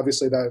 but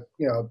obviously that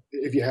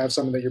if you have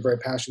something that you're very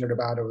passionate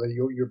about or that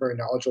you're very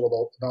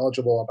knowledgeable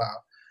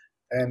about,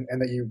 and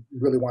that you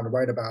really want to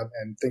write about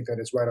and think that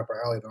it's right up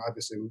our alley, then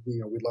obviously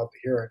we'd love to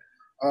hear it.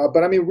 But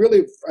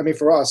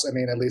for us, at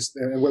least,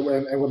 and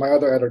with my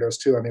other editors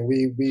too,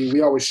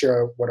 we always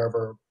share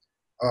whatever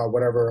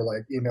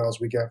like emails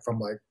we get from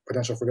like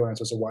potential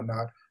freelancers and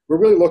whatnot. We're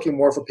really looking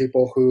more for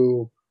people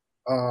who,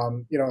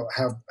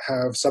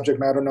 have subject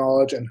matter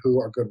knowledge and who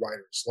are good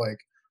writers. Like,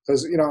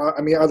 because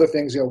other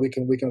things we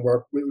can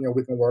work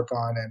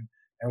on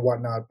and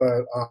whatnot.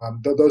 But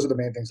those are the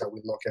main things that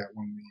we look at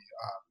when we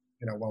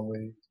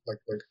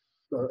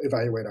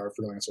evaluate our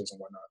freelancers and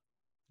whatnot.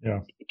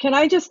 Yeah. Can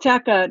I just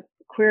tack a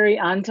query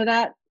onto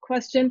that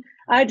question?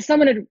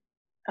 Someone had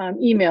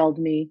emailed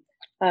me,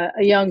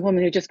 a young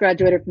woman who just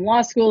graduated from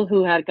law school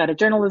who had got a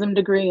journalism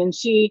degree, and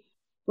she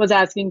was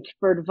asking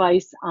for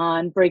advice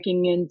on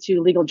breaking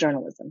into legal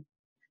journalism.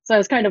 So I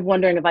was kind of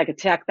wondering if I could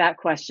tack that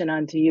question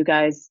onto you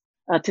guys,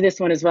 to this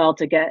one as well,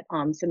 to get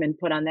some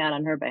input on that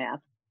on her behalf.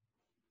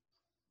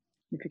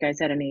 If you guys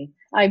had any,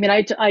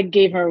 I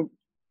gave her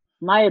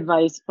my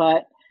advice,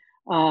 but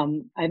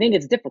I think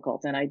it's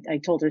difficult. And I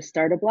told her,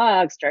 start a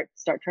blog, start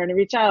trying to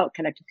reach out,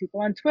 connect with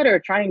people on Twitter,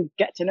 try and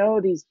get to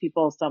know these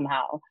people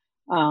somehow.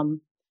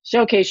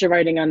 Showcase your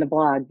writing on the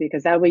blog,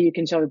 because that way you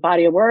can show the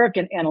body of work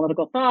and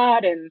analytical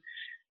thought. And,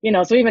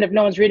 so even if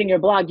no one's reading your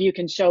blog, you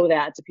can show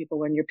that to people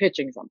when you're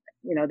pitching something,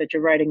 that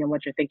you're writing and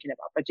what you're thinking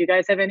about. But do you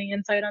guys have any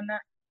insight on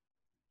that?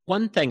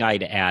 One thing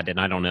I'd add, and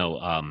I don't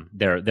know,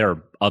 there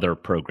are other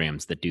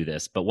programs that do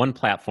this, but one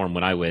platform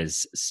when I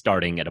was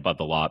starting at Above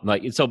the Law,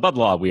 so Above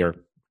the Law,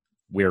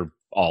 we're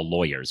all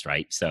lawyers,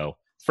 right? So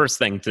first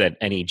thing that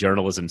any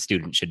journalism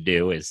student should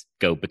do is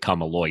go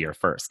become a lawyer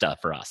first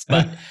for us.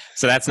 But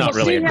so that's not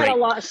really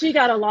She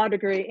got a law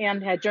degree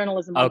and had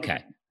journalism.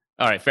 Okay,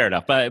 all right, fair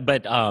enough.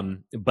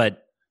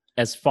 But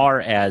as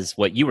far as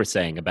what you were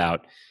saying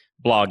about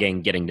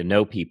blogging, getting to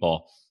know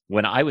people,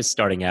 when I was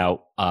starting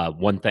out,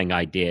 one thing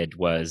I did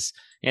was,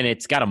 and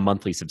it's got a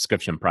monthly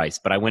subscription price,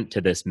 but I went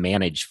to this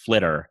Manage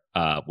Flitter,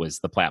 was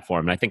the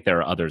platform. And I think there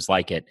are others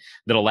like it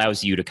that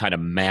allows you to kind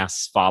of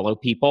mass follow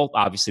people.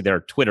 Obviously there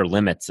are Twitter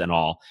limits and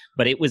all,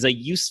 but it was a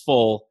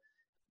useful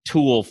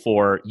tool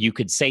for, you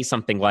could say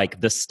something like,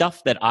 the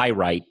stuff that I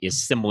write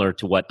is similar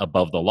to what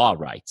Above the Law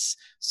writes.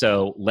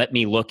 So let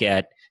me look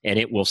at, and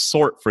it will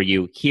sort for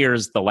you.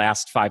 Here's the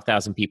last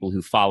 5,000 people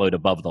who followed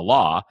Above the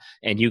Law.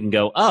 And you can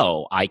go,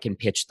 oh, I can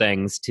pitch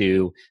things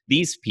to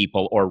these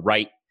people or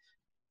write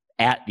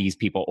at these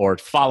people or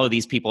follow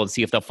these people and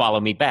see if they'll follow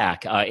me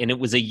back. And it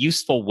was a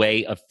useful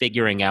way of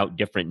figuring out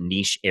different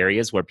niche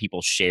areas where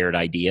people shared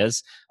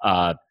ideas.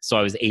 So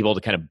I was able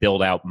to kind of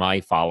build out my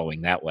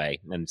following that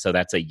way. And so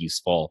that's a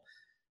useful,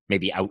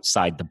 maybe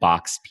outside the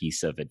box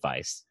piece of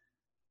advice.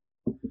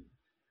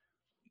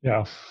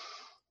 Yeah.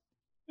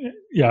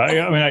 Yeah.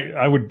 I mean,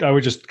 I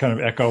would just kind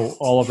of echo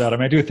all of that. I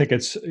mean, I do think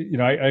it's,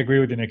 I agree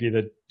with you, Nikki,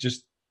 that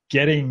just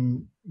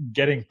getting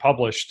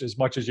published as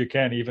much as you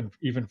can,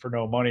 even for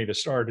no money to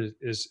start,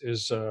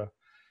 is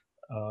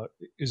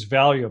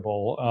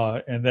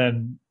valuable. And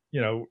then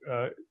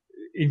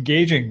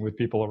engaging with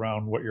people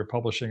around what you're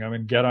publishing. I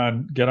mean, get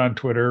on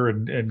Twitter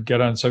and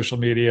get on social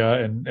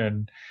media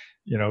and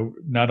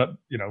not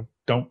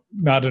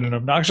in an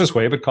obnoxious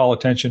way, but call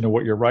attention to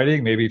what you're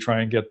writing. Maybe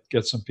try and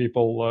get some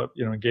people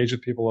engage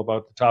with people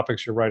about the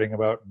topics you're writing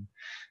about, and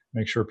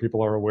make sure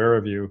people are aware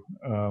of you.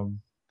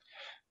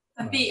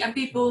 And be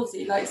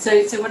ballsy. Like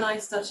so when I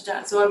started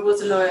out, so I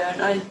was a lawyer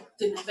and I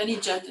didn't have any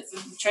journalism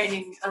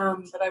training,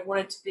 but I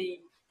wanted to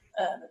be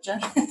a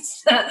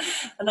journalist.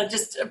 And I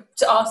just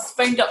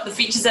phoned up the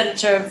features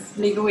editor of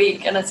Legal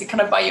Week and I said, "Can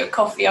I buy you a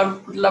coffee? I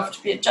would love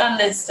to be a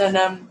journalist." And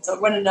so I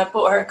went and I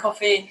bought her a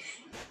coffee,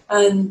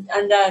 and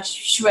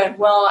she went,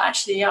 "Well,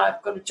 actually,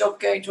 I've got a job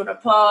going. Do you want to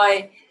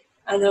apply?"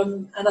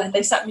 And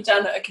they sat me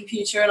down at a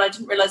computer, and I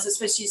didn't realize I was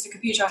supposed to use the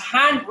computer. I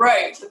hand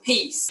wrote the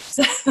piece,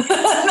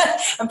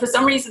 and for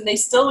some reason they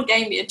still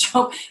gave me a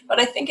job. But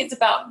I think it's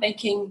about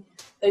making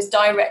those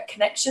direct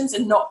connections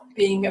and not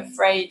being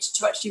afraid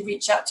to actually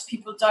reach out to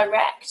people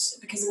direct,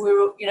 because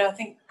I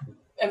think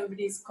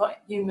everybody's quite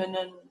human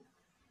and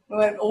we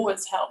won't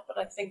always help. But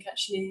I think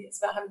actually it's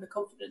about having the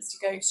confidence to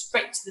go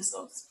straight to the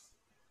source.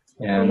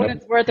 For what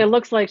it's worth, it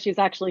looks like she's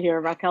actually here,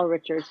 Raquel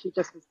Richards. She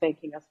just was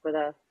thanking us for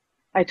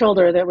I told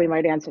her that we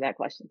might answer that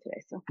question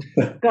today. So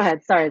go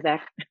ahead. Sorry,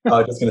 Zach. I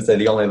was just going to say,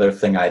 the only other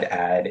thing I'd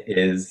add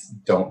is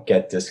don't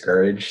get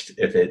discouraged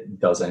if it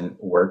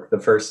doesn't work the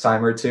first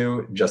time or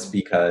two, just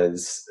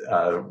because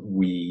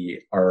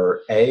we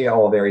are A,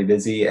 all very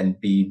busy, and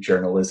B,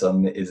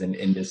 journalism is an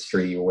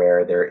industry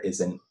where there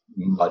isn't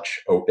much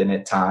open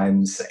at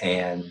times,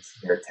 and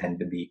there tend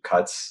to be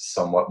cuts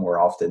somewhat more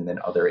often than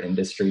other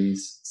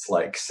industries. It's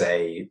like,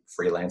 say,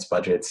 freelance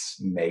budgets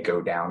may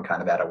go down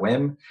kind of at a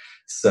whim.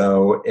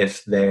 So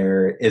if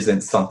there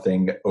isn't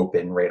something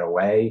open right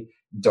away,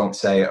 don't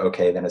say,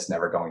 okay, then it's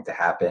never going to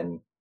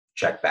happen.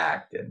 Check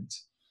back, and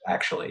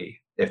actually,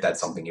 if that's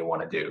something you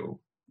want to do,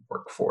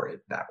 work for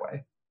it that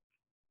way.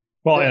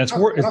 Well, and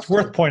it's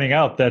worth pointing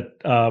out that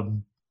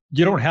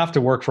you don't have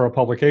to work for a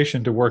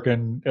publication to work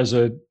as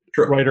a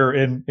writer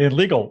in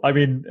legal. I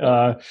mean,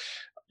 I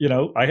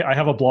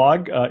have a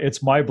blog.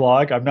 It's my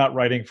blog. I'm not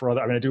writing for other.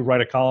 I mean, I do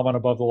write a column on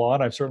Above the Law,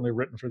 and I've certainly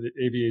written for the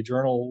ABA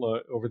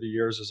Journal over the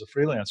years as a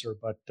freelancer.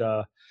 But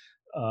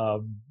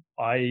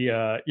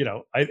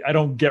I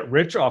don't get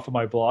rich off of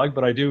my blog,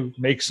 but I do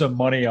make some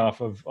money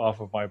off of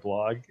my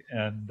blog,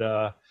 and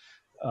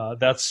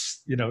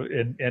that's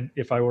and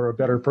if I were a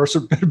better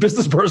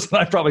business person,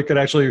 I probably could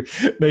actually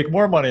make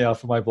more money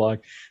off of my blog.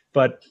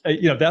 But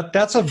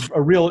that's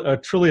a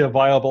truly a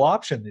viable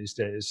option these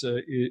days,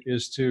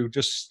 is to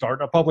just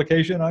start a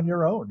publication on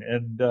your own,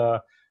 and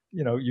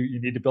you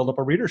need to build up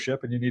a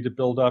readership, and you need to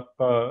build up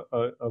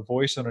a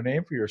voice and a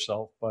name for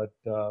yourself. But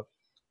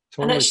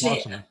totally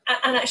possible.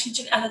 And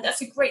actually, and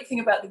that's a great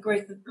thing about the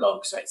growth of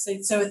blogs, right?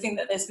 So I think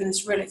that there's been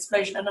this real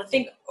explosion, and I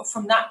think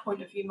from that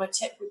point of view, my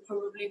tip would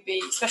probably be,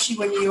 especially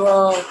when you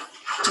are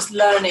just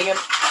learning.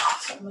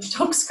 My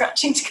dog's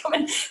scratching to come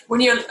in.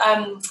 When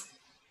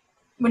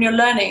you're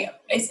learning,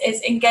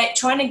 is engage.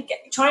 Try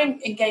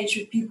and engage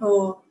with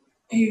people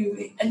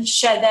and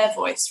share their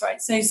voice,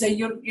 right? So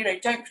don't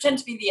pretend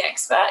to be the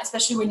expert,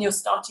 especially when you're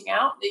starting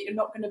out. That you're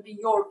not going to be,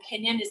 your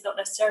opinion is not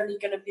necessarily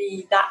going to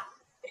be that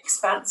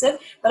expansive,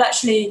 but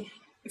actually,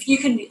 if you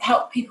can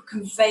help people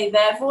convey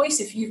their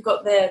voice, if you've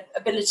got the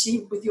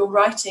ability with your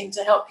writing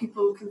to help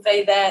people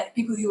convey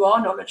people who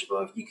are knowledgeable,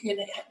 if you can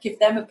give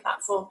them a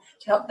platform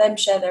to help them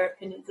share their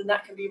opinions, then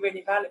that can be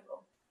really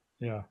valuable.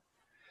 Yeah.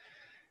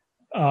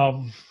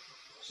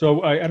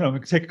 So I don't know, we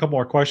can take a couple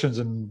more questions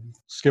and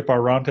skip our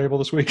roundtable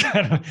this week.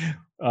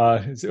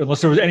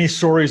 Unless there was any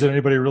stories that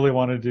anybody really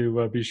wanted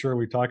to be sure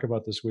we talk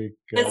about this week.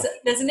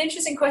 There's an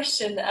interesting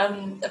question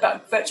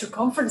about virtual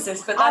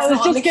conferences, but that's I was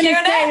not on the just going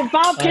to say,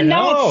 Bob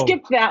cannot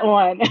skip that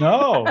one.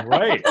 No,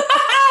 right.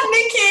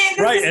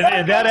 Nikki, right,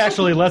 and that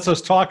actually lets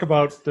us talk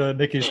about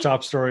Nikki's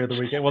top story of the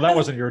weekend. Well, that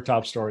wasn't your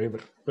top story,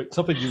 but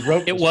something you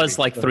wrote. It was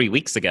like 3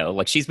 weeks ago.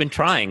 Like, she's been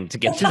trying to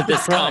get to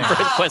this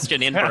conference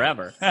question in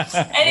forever. Anyway,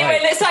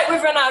 right. Looks like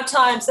we've run out of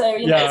time, so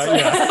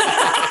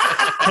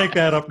take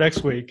that up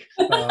next week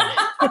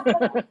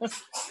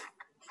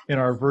in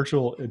our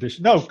virtual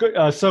edition. No, good.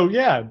 So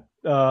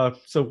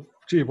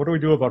what do we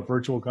do about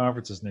virtual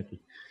conferences,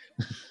 Nikki?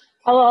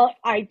 Well,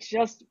 I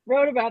just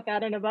wrote about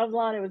that in Above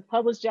Law. It was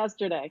published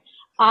yesterday.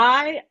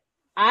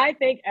 I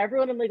think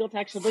everyone in legal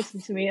tech should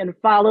listen to me and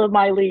follow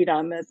my lead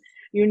on this.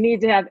 You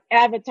need to have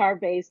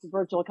avatar-based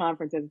virtual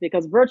conferences,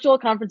 because virtual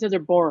conferences are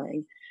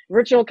boring.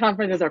 Virtual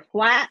conferences are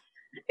flat.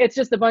 it's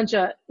just a bunch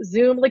of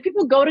Zoom. Like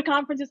people go to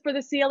conferences for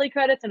the CLE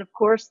credits, and of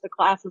course the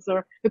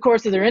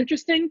courses are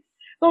interesting.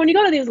 But when you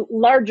go to these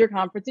larger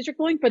conferences, you're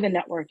going for the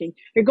networking,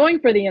 you're going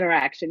for the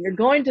interaction, you're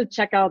going to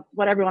check out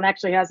what everyone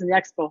actually has in the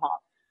expo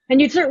hall. And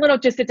you certainly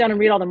don't just sit down and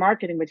read all the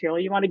marketing material.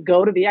 You want to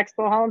go to the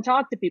expo hall and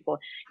talk to people.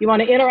 You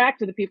want to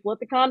interact with the people at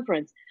the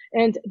conference.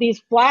 And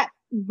these flat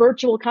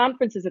virtual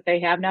conferences that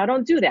they have now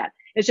don't do that.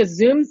 It's just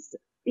Zoom's,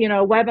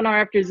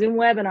 webinar after Zoom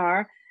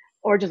webinar,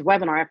 or just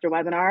webinar after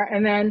webinar.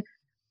 And then,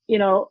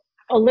 a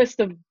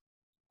list of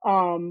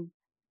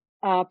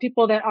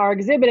people that are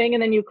exhibiting,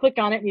 and then you click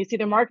on it and you see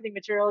their marketing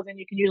materials, and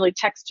you can usually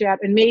text chat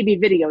and maybe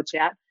video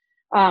chat.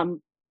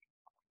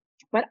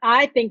 But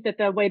I think that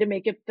the way to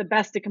make it the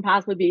best it can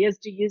possibly be is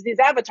to use these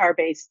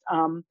avatar-based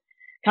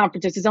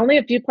conferences. There's only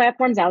a few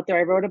platforms out there.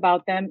 I wrote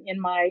about them in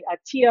my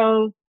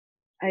TO.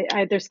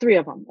 There's 3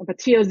 of them, but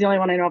TO is the only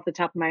one I know off the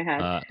top of my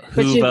head.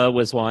 Whova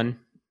was one.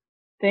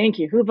 Thank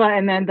you, Whova.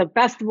 And then the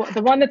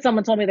one that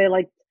someone told me they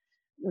liked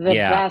the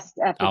best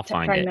after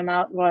trying them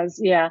out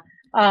was,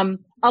 I'll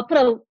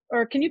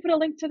can you put a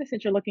link to this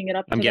since you're looking it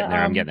up? I'm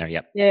getting there.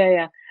 Yep.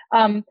 Yeah.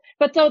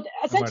 But so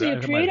essentially you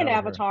create an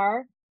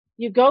avatar,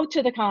 you go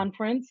to the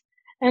conference,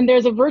 and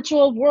there's a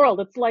virtual world.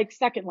 It's like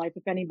Second Life,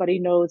 if anybody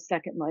knows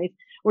Second Life,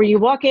 where you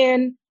walk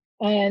in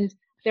and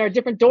there are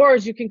different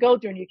doors you can go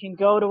through, and you can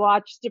go to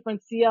watch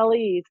different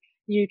CLEs.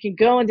 You can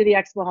go into the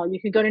expo hall. You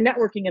can go to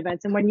networking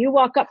events. And when you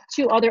walk up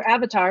to other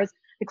avatars,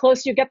 the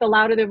closer you get, the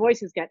louder their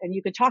voices get. And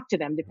you can talk to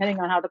them depending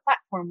on how the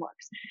platform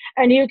works.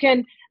 And you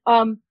can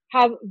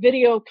have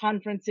video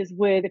conferences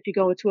with, if you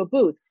go to a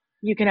booth,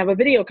 you can have a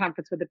video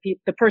conference with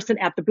the person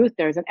at the booth.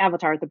 There's an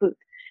avatar at the booth.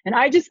 And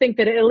I just think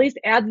that it at least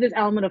adds this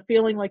element of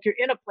feeling like you're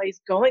in a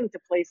place, going to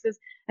places,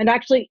 and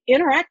actually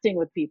interacting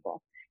with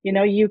people.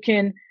 You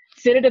can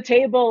sit at a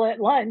table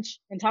at lunch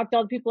and talk to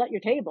all the people at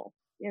your table,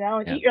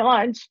 and eat your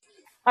lunch.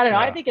 I don't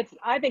know. Yeah.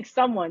 I think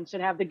someone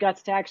should have the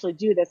guts to actually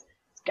do this.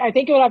 I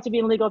think it would have to be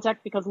in legal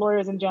tech because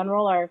lawyers in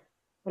general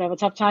would have a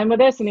tough time with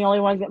this, and the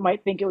only ones that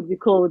might think it would be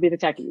cool would be the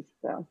techies.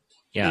 So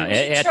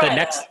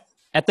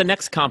at the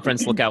next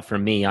conference, look out for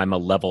me. I'm a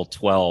level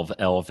 12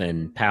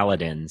 elven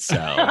paladin. So,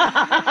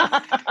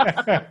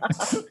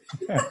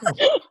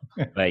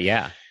 but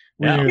yeah.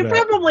 You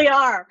probably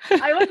are.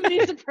 I wouldn't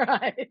be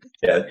surprised.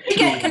 Yeah.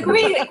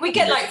 We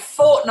get like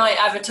Fortnite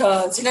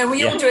avatars.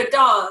 We all do a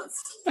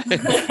dance.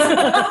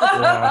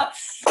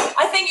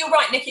 I think you're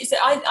right, Nikki. So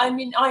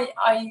obviously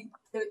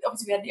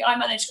we had the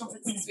iManage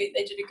conference this week.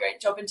 They did a great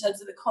job in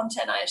terms of the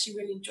content. I actually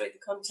really enjoyed the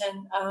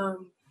content.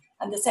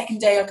 And the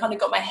second day, I kind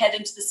of got my head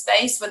into the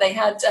space where they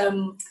had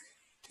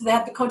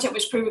the content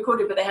was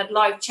pre-recorded, but they had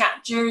live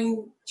chat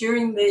during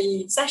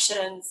the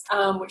sessions,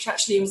 which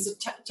actually was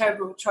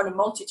terrible trying to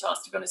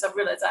multitask. To be honest, I've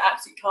realised I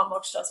absolutely can't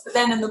multitask. But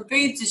then in the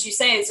booths, as you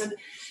say,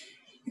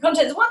 the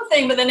content is one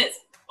thing, but then it's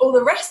all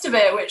the rest of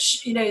it,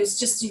 which is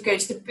just you go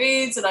to the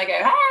booths and I go,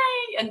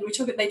 hey, and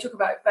they talk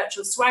about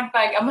virtual swag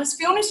bag. I must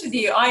be honest with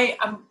you, I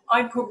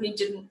probably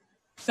didn't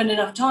spend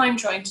enough time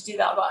trying to do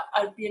that, but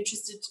I'd be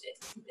interested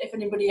if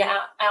anybody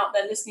out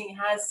there listening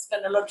has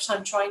spent a lot of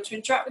time trying to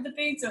interact with the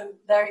booths and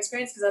their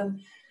experience.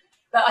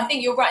 But I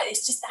think you're right.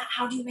 It's just that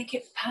how do you make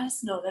it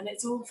personal? And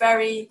it's all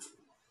very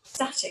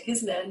static,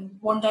 isn't it, and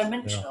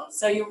one-dimensional. Yeah.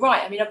 So you're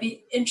right. I mean, I'd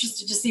be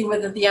interested to see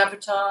whether the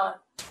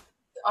avatar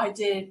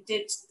idea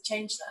did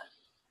change that.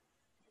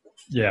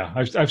 Yeah,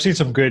 I've seen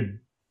some good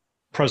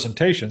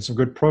presentations, some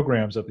good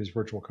programs at these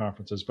virtual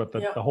conferences, but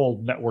the whole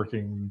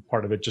networking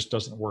part of it just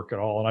doesn't work at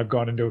all. And I've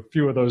gone into a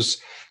few of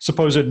those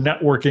supposed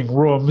networking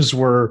rooms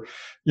where,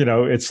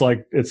 it's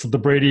like it's the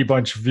Brady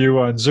Bunch view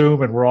on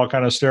Zoom, and we're all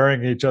kind of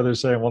staring at each other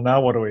saying, well,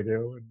 now what do we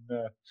do?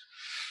 And,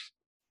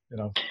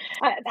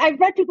 I've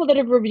read people that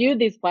have reviewed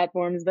these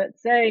platforms that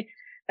say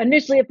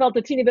initially it felt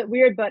a teeny bit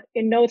weird, but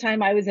in no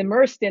time I was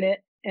immersed in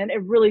it. And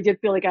it really did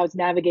feel like I was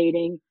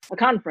navigating a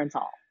conference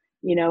hall,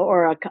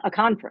 or a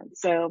conference.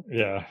 So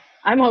yeah,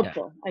 I'm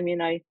hopeful. Yeah. I mean,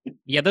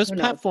 those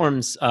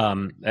platforms,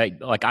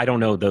 I don't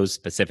know those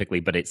specifically,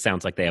 but it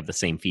sounds like they have the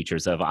same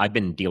features of, I've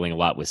been dealing a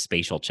lot with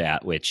spatial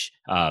chat, which,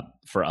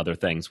 for other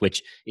things,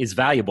 which is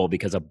valuable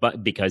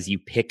because you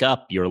pick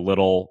up your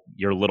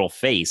little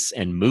face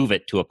and move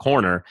it to a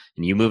corner,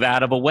 and you move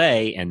out of a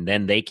way, and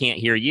then they can't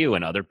hear you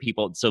and other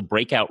people. So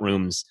breakout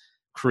rooms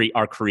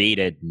are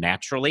created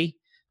naturally.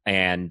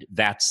 And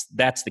that's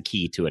the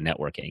key to a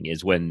networking,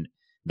 is when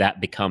that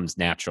becomes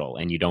natural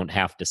and you don't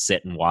have to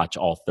sit and watch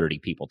all 30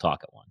 people talk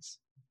at once.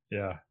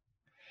 Yeah.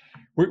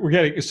 We're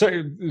getting, so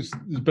there's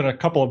been a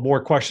couple of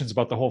more questions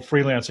about the whole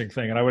freelancing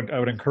thing. And I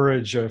would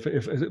encourage, if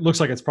it looks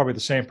like it's probably the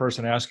same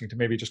person asking, to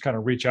maybe just kind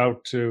of reach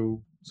out to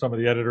some of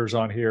the editors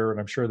on here. And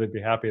I'm sure they'd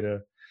be happy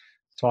to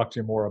talk to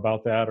you more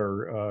about that.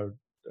 Or,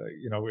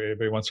 if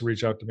anybody wants to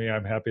reach out to me,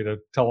 I'm happy to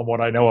tell them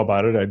what I know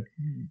about it. I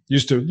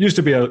used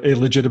to be a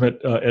legitimate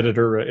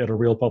editor at a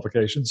real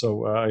publication.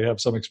 So I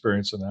have some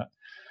experience in that.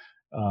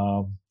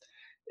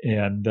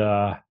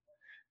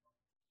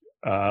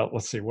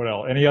 Let's see, what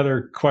else? Any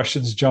other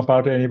questions jump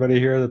out to anybody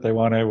here that they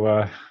want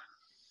to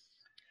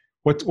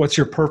what's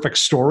your perfect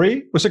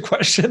story was a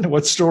question.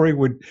 What story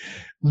would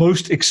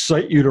most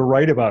excite you to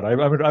write about? I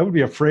mean, I would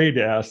be afraid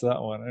to ask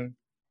that one.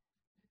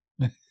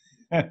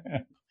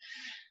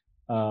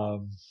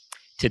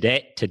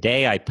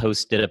 Today I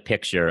posted a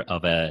picture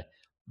of a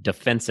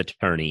defense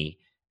attorney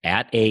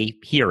at a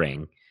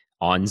hearing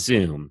on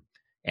Zoom,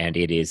 and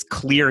it is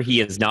clear he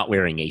is not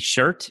wearing a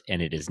shirt,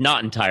 and it is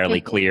not entirely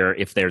clear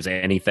if there's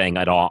anything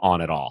at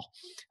all.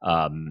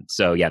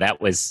 So yeah,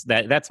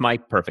 that's my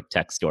perfect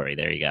tech story.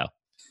 There you go.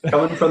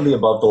 Coming from the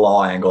above the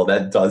law angle,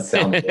 that does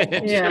sound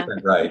Yeah.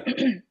 right.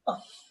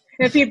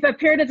 If he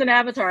appeared as an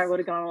avatar, it would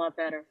have gone a lot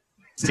better.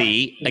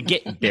 See,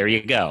 again, there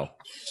you go.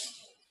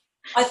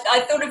 I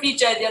thought of you,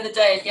 Joe, the other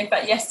day. In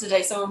fact,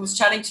 yesterday, someone was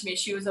chatting to me.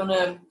 She was on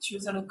a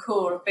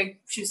call,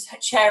 she was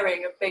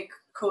chairing a big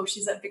call.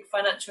 She's at a big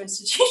financial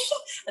institution,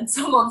 and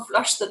someone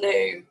flushed the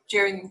loo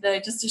during the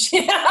just as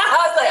she.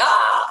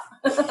 I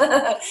was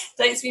like,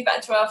 takes me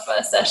back to our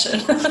first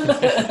session.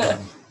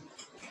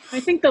 I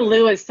think the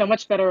loo is so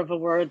much better of a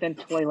word than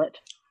toilet,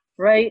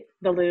 right?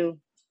 The loo.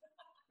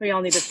 We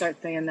all need to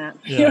start saying that.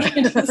 Yeah.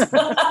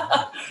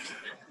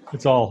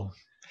 It's all.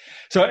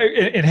 So,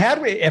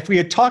 if we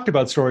had talked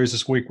about stories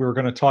this week, we were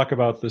going to talk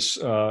about this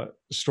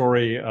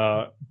story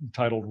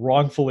titled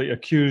 "Wrongfully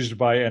Accused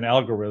by an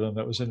Algorithm"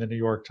 that was in the New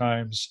York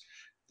Times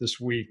this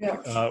week,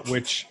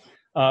 which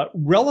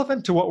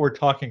relevant to what we're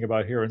talking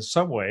about here in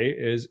some way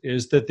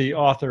is that the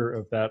author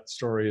of that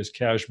story is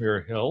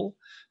Kashmir Hill,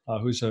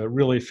 who's a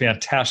really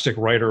fantastic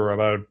writer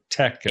about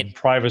tech and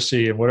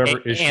privacy and whatever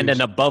issues. And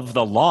an above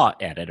the law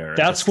editor.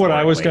 That's what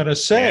I was going to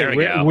say.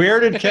 Where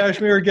did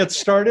Kashmir get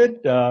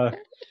started?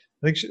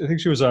 I think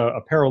she was a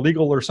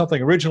paralegal or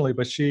something originally,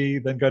 but she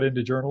then got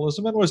into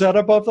journalism and was at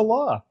Above the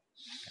Law.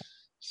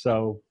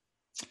 So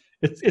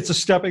it's a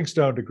stepping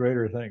stone to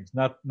greater things.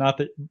 Not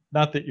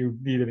that you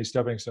need any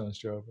stepping stones,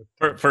 Joe.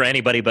 But for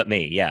anybody but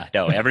me, yeah.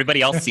 No,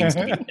 everybody else seems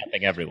to be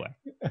stepping everywhere.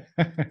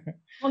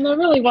 Well, there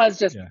really was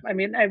just. Yeah. I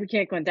mean, we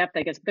can't go in depth.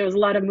 I guess there was a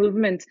lot of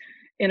movement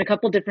in a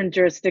couple different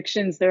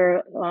jurisdictions.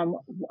 There,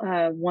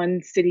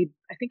 one city,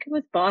 I think it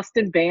was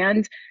Boston,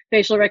 banned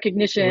facial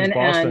recognition,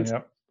 Boston,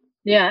 and.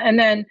 Yeah, and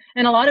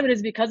a lot of it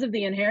is because of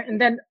the inherent, and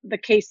then the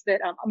case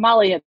that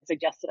Molly had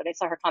suggested, and I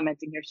saw her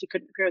commenting here, she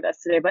couldn't appear with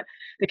us today, but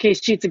the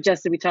case she'd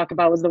suggested we talk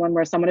about was the one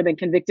where someone had been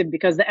convicted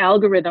because the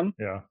algorithm.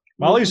 Yeah,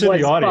 Molly's in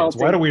the audience.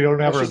 Why do we don't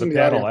have her in the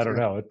panel? I don't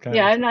know.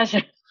 I'm not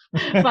sure.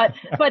 but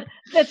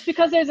that's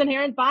because there's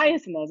inherent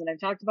bias in those, and I've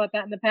talked about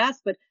that in the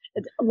past. But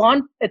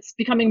it's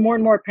becoming more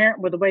and more apparent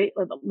with the way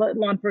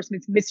law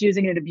enforcement's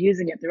misusing it and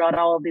abusing it throughout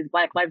all of these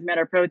Black Lives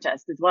Matter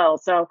protests as well.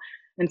 So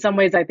in some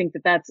ways, I think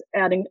that's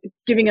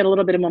giving it a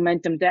little bit of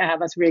momentum to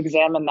have us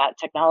re-examine that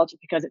technology,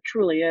 because it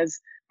truly is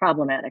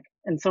problematic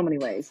in so many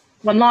ways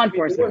when law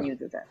enforcement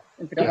uses it.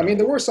 Yeah, I mean,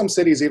 there were some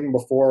cities even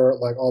before,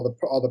 like all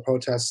the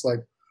protests, like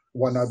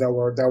whatnot, that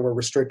were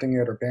restricting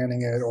it or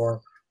banning it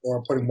or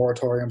putting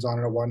moratoriums on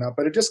it or whatnot.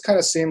 But it just kind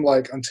of seemed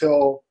like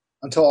until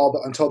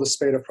the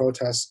spate of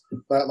protests,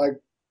 that like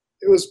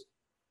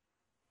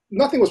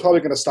nothing was probably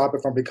going to stop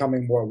it from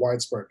becoming more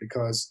widespread,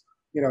 because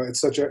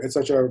it's such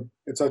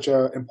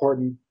an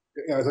important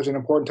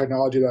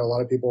technology that a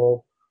lot of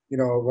people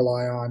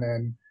rely on,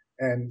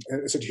 and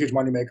it's such a huge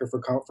moneymaker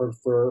for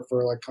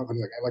like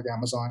companies like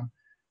Amazon.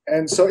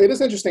 And so it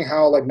is interesting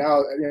how like now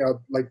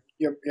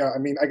I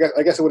mean, I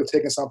guess it would have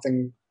taken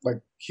something like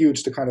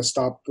huge to kind of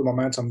stop the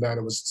momentum that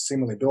it was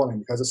seemingly building,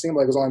 because it seemed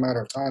like it was only a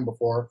matter of time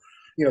before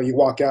you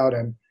walk out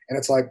and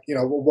it's like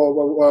what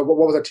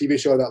was a TV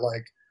show that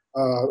like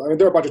I mean,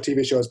 there are a bunch of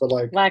TV shows, but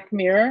like Black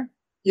Mirror.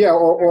 Yeah,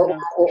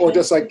 or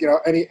just like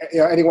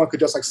anyone could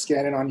just like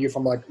scan in on you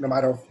from like no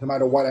matter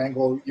what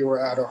angle you were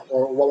at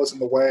or what was in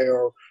the way,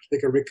 or they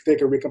could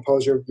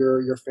recompose your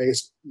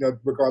face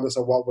regardless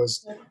of what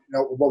was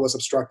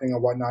obstructing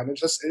and whatnot. And it's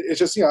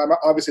just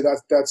obviously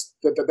that's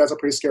a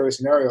pretty scary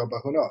scenario, but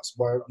who knows?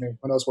 Who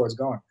knows where it's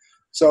going?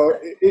 So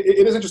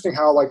it is interesting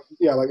how like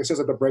it seems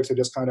like the brakes have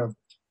just kind of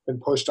been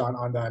pushed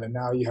on that, and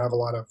now you have a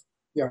lot of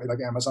like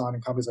Amazon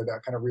and companies like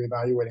that kind of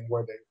reevaluating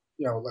where they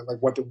like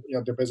what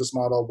their business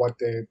model, what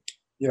they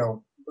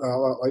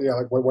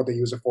what they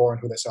use it for and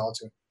who they sell it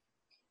to.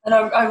 And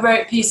I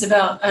wrote a piece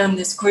about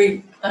this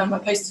group. I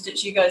posted it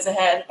to you guys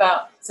ahead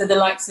about the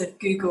likes of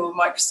Google,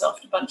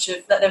 Microsoft,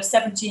 there were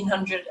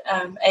 1,700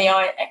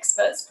 AI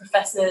experts,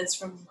 professors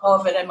from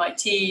Harvard,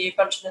 MIT, a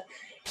bunch of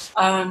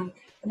them.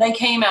 And they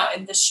came out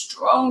in the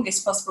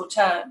strongest possible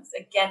terms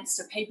against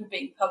a paper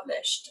being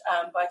published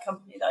by a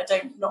company that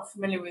I'm not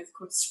familiar with,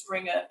 called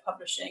Springer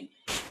Publishing,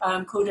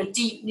 called a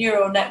deep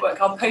neural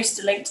network. I'll post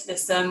a link to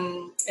this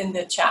in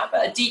the chat,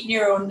 but a deep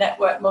neural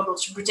network model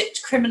to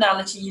predict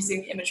criminality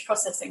using image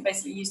processing,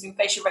 basically using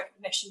facial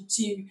recognition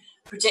to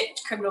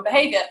predict criminal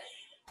behavior.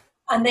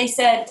 And they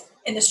said,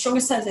 in the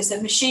strongest terms, they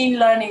said machine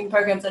learning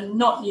programs are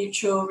not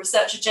neutral.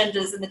 Research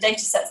agendas and the data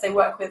sets they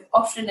work with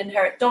often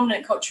inherit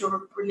dominant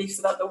cultural beliefs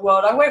about the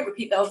world. I won't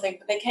repeat the whole thing,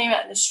 but they came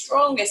out in the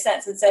strongest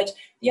sense and said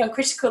the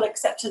uncritical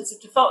acceptance of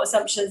default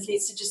assumptions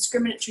leads to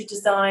discriminatory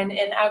design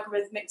in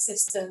algorithmic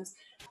systems.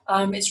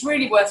 It's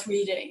really worth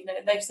reading.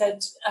 They've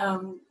said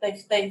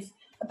they've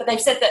but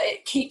they've said that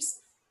it keeps.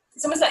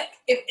 It's almost like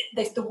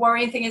the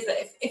worrying thing is that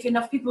if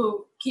enough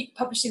people keep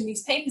publishing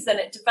these papers, then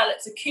it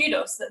develops a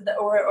kudos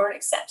or an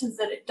acceptance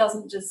that it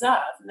doesn't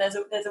deserve, and there's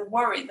a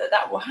worry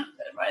that will happen,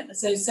 right?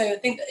 So I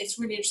think that it's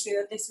really interesting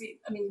that this week,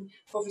 I mean,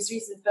 for obvious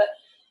reasons, but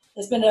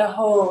there's been a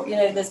whole,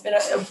 there's been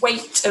a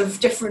weight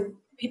of different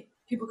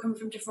people coming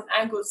from different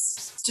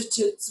angles to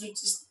sort of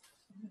just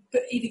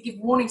either give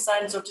warning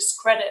signs or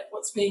discredit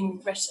what's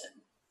being written.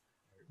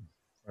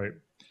 Right.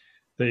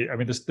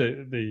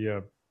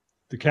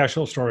 The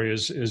Cashel story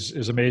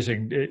is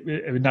amazing.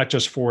 I mean, not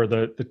just for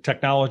the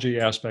technology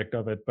aspect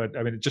of it, but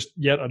I mean, just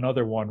yet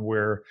another one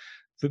where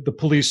the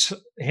police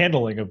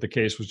handling of the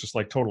case was just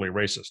like totally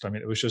racist. I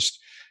mean, it was just,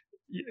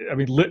 I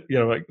mean,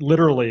 like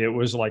literally, it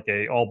was like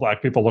a all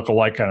black people look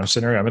alike kind of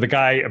scenario. I mean,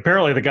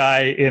 apparently the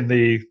guy in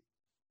the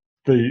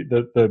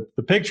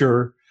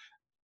picture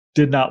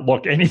did not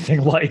look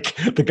anything like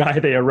the guy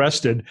they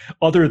arrested,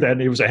 other than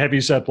he was a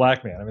heavyset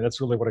black man. I mean,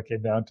 that's really what it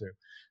came down to.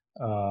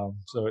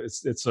 So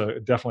it's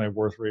definitely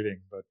worth reading.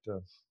 But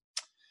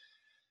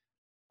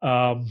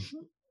all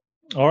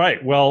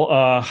right.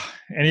 Well,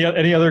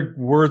 any other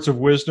words of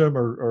wisdom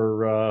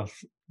or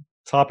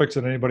topics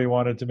that anybody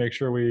wanted to make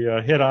sure we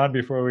hit on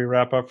before we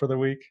wrap up for the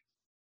week?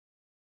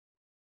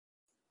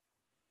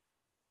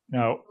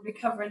 Now we'll be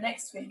covering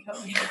next week,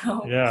 aren't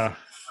we? Yeah.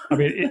 I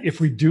mean,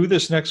 if we do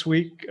this next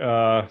week,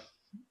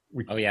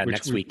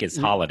 next week is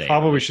holiday.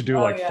 Probably should do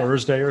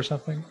Thursday or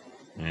something.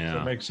 Yeah. Does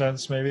that make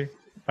sense? Maybe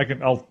I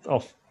can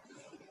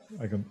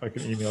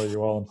email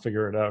you all and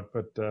figure it out.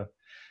 But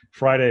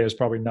Friday is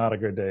probably not a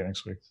good day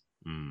next week.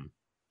 And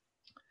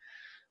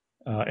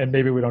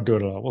maybe we don't do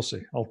it at all. We'll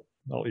see. I'll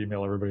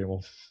email everybody and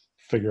we'll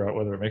figure out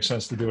whether it makes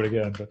sense to do it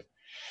again. But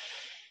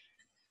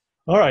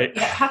all right.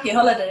 Yeah, happy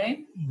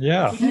holiday.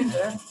 Yeah.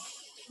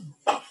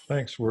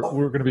 Thanks. We're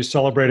going to be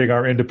celebrating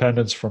our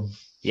independence from.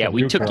 Yeah,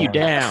 we took you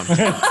down.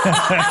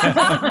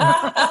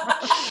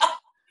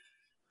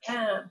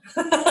 Yeah.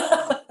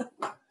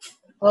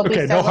 We'll be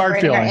Okay, no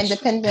hard celebrating our feelings.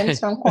 independence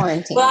from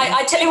quarantine. Well,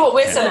 I tell you what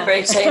we're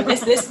celebrating.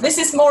 This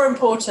is more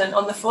important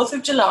on the 4th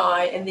of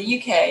July in the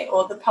UK,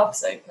 or the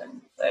pubs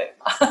open. So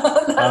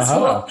that's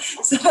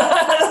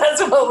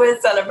what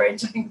we're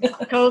celebrating.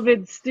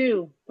 COVID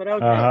stew, but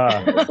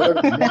okay.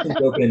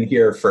 Nothing's open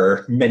here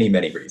for many,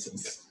 many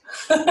reasons.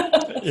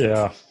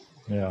 Yeah.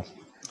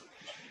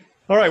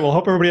 All right. Well,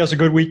 hope everybody has a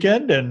good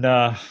weekend, and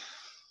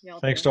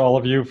thanks to all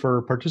of you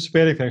for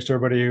participating. Thanks to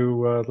everybody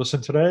who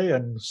listened today,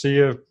 and see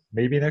you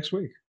maybe next week.